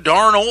just too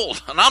darn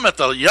old, and I'm at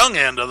the young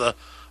end of the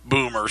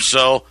boomers.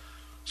 So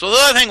the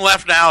other thing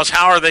left now is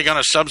how are they going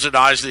to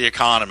subsidize the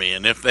economy?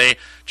 And if they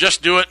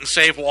just do it and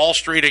save Wall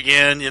Street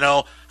again,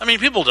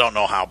 people don't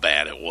know how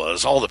bad it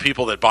was. All the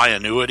people that buy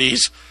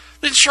annuities,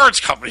 the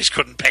insurance companies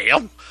couldn't pay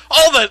them.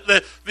 All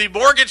the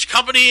mortgage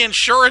company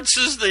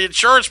insurances, the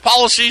insurance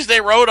policies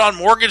they wrote on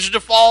mortgage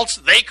defaults,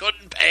 they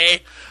couldn't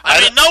pay.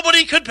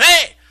 Nobody could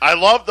pay. I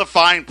love the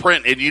fine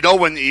print. And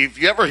if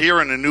you ever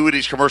hear an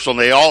annuities commercial and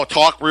they all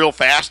talk real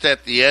fast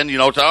at the end,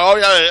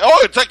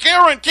 it's a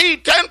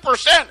guaranteed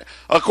 10%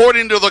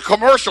 according to the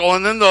commercial.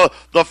 And then the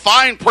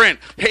fine print,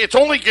 hey, it's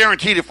only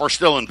guaranteed if we're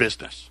still in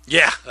business.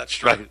 Yeah, that's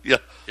true. Right. Yeah.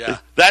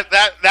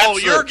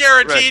 That's you're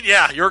guaranteed? Right.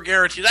 Yeah, you're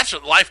guaranteed. That's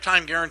what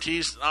lifetime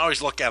guarantees. I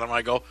always look at them,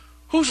 I go,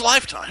 whose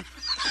lifetime?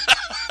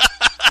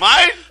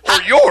 Mine or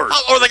yours?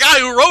 Or the guy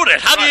who wrote it.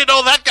 How do you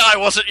know that guy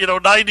wasn't,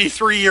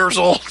 93 years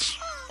old?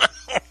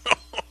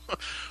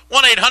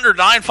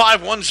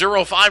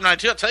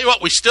 1-800-951-0592. I'll tell you what,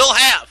 we still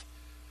have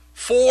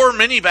 4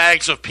 mini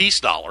bags of peace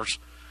dollars.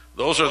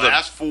 Those are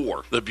last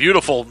four. The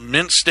beautiful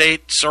Mint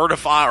State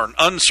certified or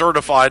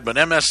uncertified, but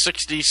MS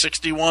 60,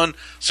 61,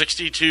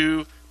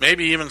 62,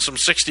 maybe even some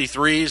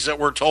 63s that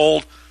we're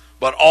told,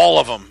 but all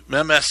of them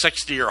MS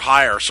 60 or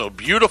higher. So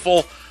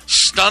beautiful,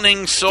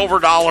 stunning silver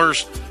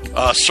dollars,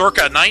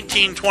 circa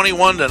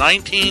 1921 to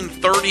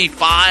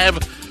 1935,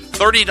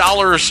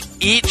 $30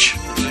 each.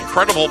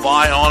 Incredible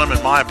buy on them,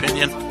 in my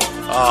opinion.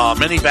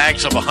 Many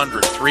bags of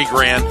 100,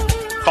 $3,000.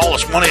 Call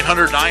us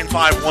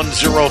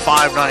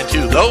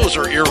 1-800-951-0592. Those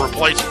are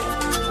irreplaceable.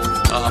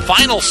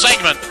 Final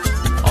segment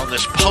on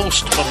this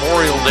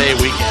post-Memorial Day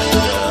weekend.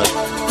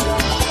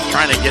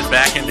 Trying to get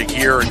back into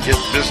gear and get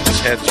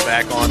business heads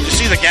back on. You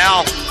see the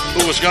gal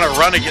who was going to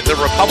run against, the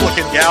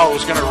Republican gal who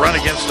was going to run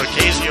against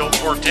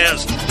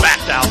Ocasio-Cortez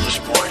backed out this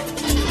morning.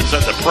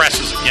 Said the press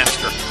is against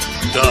her.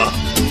 Duh.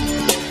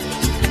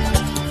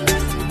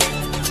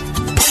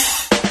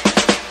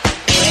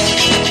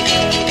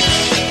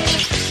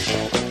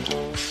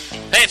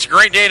 It's a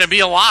great day to be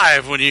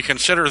alive when you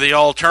consider the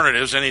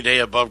alternatives. Any day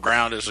above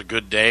ground is a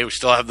good day. We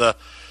still have the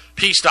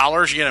peace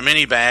dollars. You get a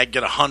mini bag,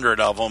 get 100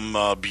 of them.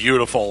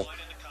 Beautiful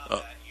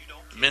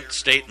Mint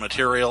State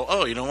material.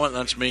 Oh, you know what?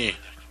 That's me.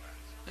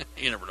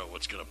 You never know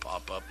what's going to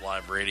pop up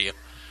live radio.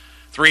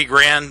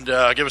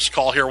 $3,000. Give us a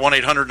call here,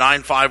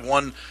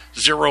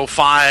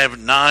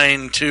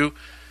 1-800-951-0592.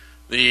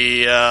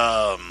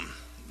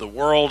 The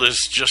world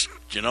is just,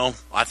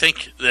 I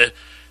think that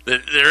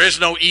there is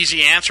no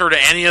easy answer to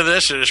any of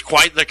this. It is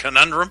quite the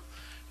conundrum.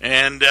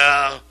 And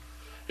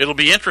it'll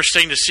be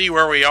interesting to see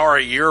where we are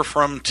a year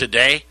from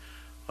today.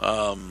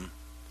 My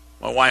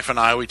wife and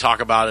I, we talk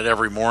about it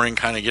every morning.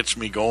 Kind of gets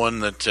me going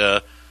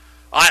that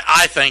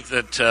I think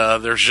that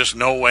there's just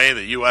no way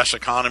the U.S.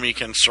 economy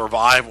can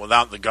survive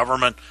without the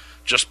government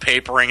just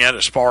papering it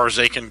as far as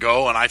they can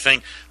go. And I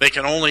think they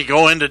can only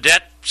go into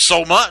debt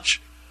so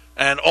much.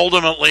 And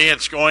ultimately,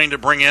 it's going to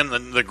bring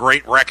in the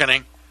great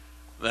reckoning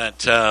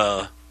that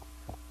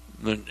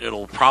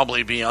it'll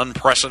probably be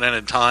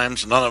unprecedented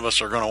times. None of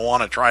us are going to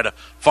want to try to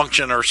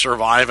function or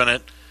survive in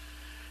it.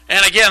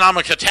 And again, I'm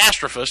a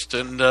catastrophist,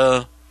 and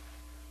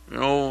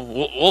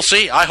we'll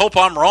see. I hope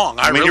I'm wrong.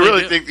 I mean, you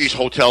really think these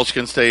hotels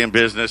can stay in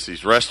business?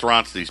 These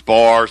restaurants, these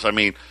bars? I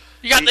mean,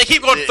 they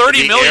keep going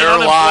 30 million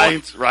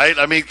airlines, right?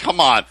 I mean, come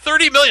on,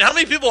 30 million. How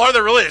many people are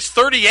there really? It's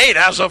 38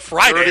 as of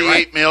Friday. 38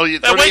 right?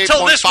 million. Wait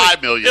till this week.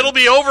 38.5 million. It'll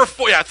be over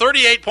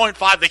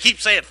 38.5. They keep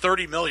saying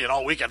 30 million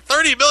all weekend.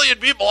 30 million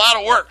people out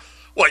of work.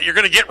 What, you're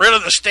going to get rid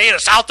of the state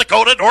of South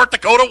Dakota, North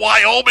Dakota,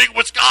 Wyoming,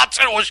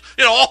 Wisconsin?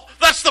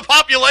 That's the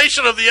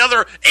population of the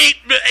other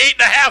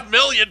 8.5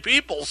 million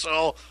people.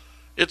 So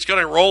it's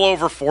going to roll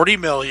over 40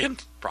 million,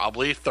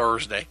 probably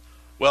Thursday.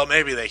 Well,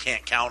 maybe they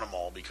can't count them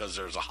all because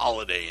there's a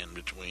holiday in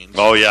between.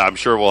 Oh, yeah, I'm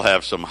sure we'll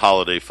have some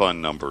holiday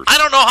fun numbers. I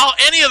don't know how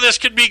any of this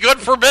could be good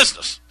for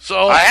business.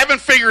 So I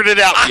haven't figured it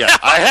out yet.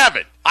 I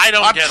haven't.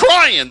 I'm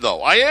trying,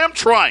 though. I am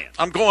trying.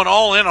 I'm going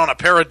all in on a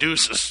pair of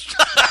deuces.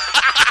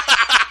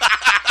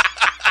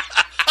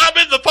 I'm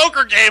in the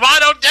poker game. I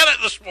don't get it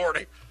this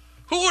morning.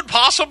 Who would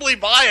possibly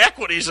buy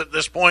equities at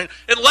this point?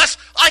 Unless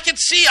I can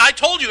see, I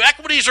told you,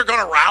 equities are going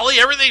to rally.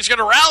 Everything's going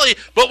to rally,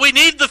 but we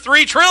need the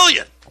 $3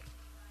 trillion.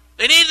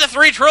 They need the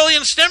 $3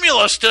 trillion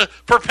stimulus to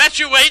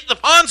perpetuate the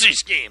Ponzi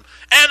scheme.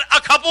 And a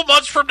couple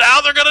months from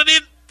now, they're going to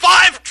need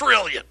 $5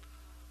 trillion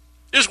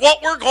is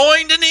what we're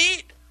going to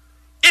need.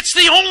 It's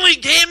the only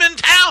game in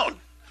town.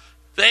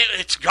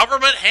 It's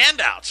government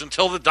handouts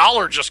until the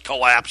dollar just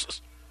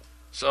collapses.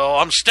 So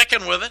I'm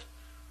sticking with it.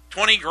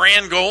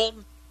 $20,000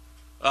 gold,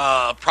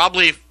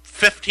 probably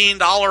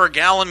 $15 a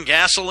gallon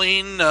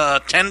gasoline,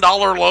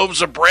 $10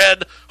 loaves of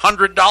bread,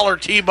 $100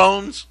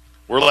 T-bones.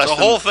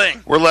 Whole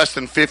thing. We're less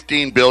than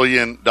 $15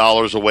 billion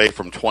away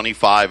from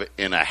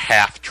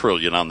 $25.5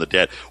 trillion on the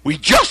debt. We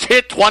just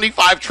hit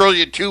 $25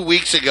 trillion 2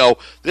 weeks ago.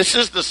 This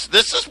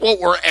is what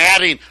we're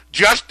adding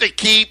just to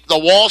keep the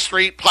Wall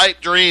Street pipe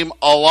dream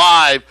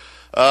alive.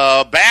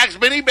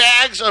 Mini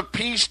bags of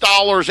peace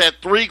dollars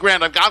at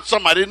 $3,000. I've got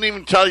some. I didn't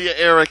even tell you,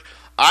 Eric.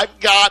 I've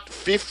got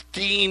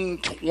 15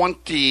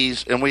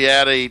 20s, and we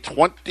had a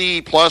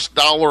 $20+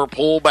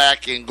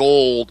 pullback in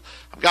gold.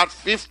 I've got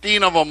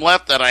 15 of them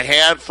left that I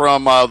had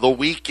from the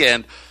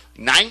weekend.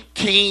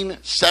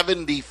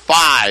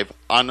 1975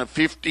 on the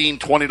 15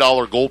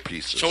 $20 gold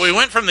pieces. So we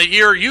went from the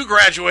year you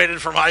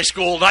graduated from high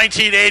school,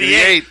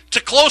 1988, to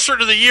closer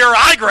to the year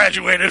I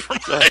graduated from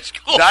high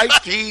school.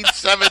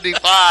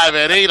 1975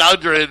 at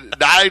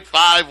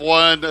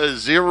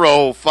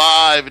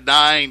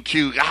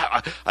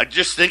 800-951-0592. I'm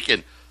just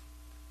thinking,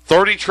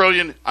 30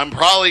 trillion,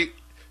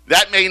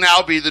 that may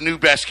now be the new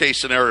best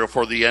case scenario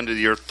for the end of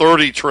the year.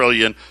 30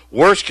 trillion.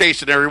 Worst case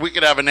scenario, we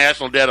could have a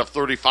national debt of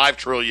 35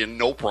 trillion,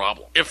 no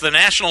problem. If the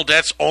national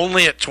debt's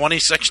only at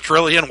 26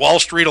 trillion, Wall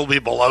Street will be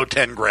below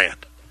 $10,000.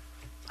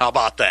 How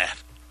about that?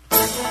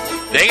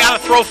 They got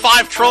to throw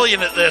 5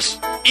 trillion at this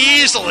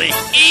easily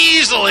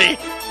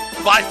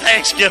by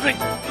Thanksgiving.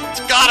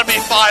 It's got to be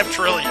 5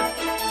 trillion.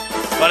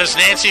 But as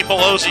Nancy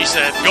Pelosi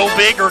said, go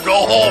big or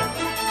go home.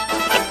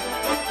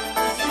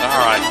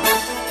 All right.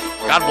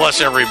 God bless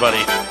everybody.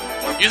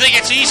 You think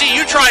it's easy?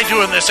 You try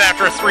doing this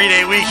after a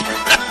 3-day week.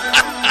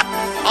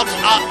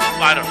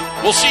 I don't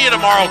know. We'll see you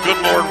tomorrow, good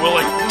Lord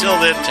willing. Until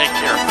then, take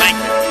care. Thank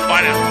you.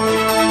 Bye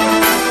now.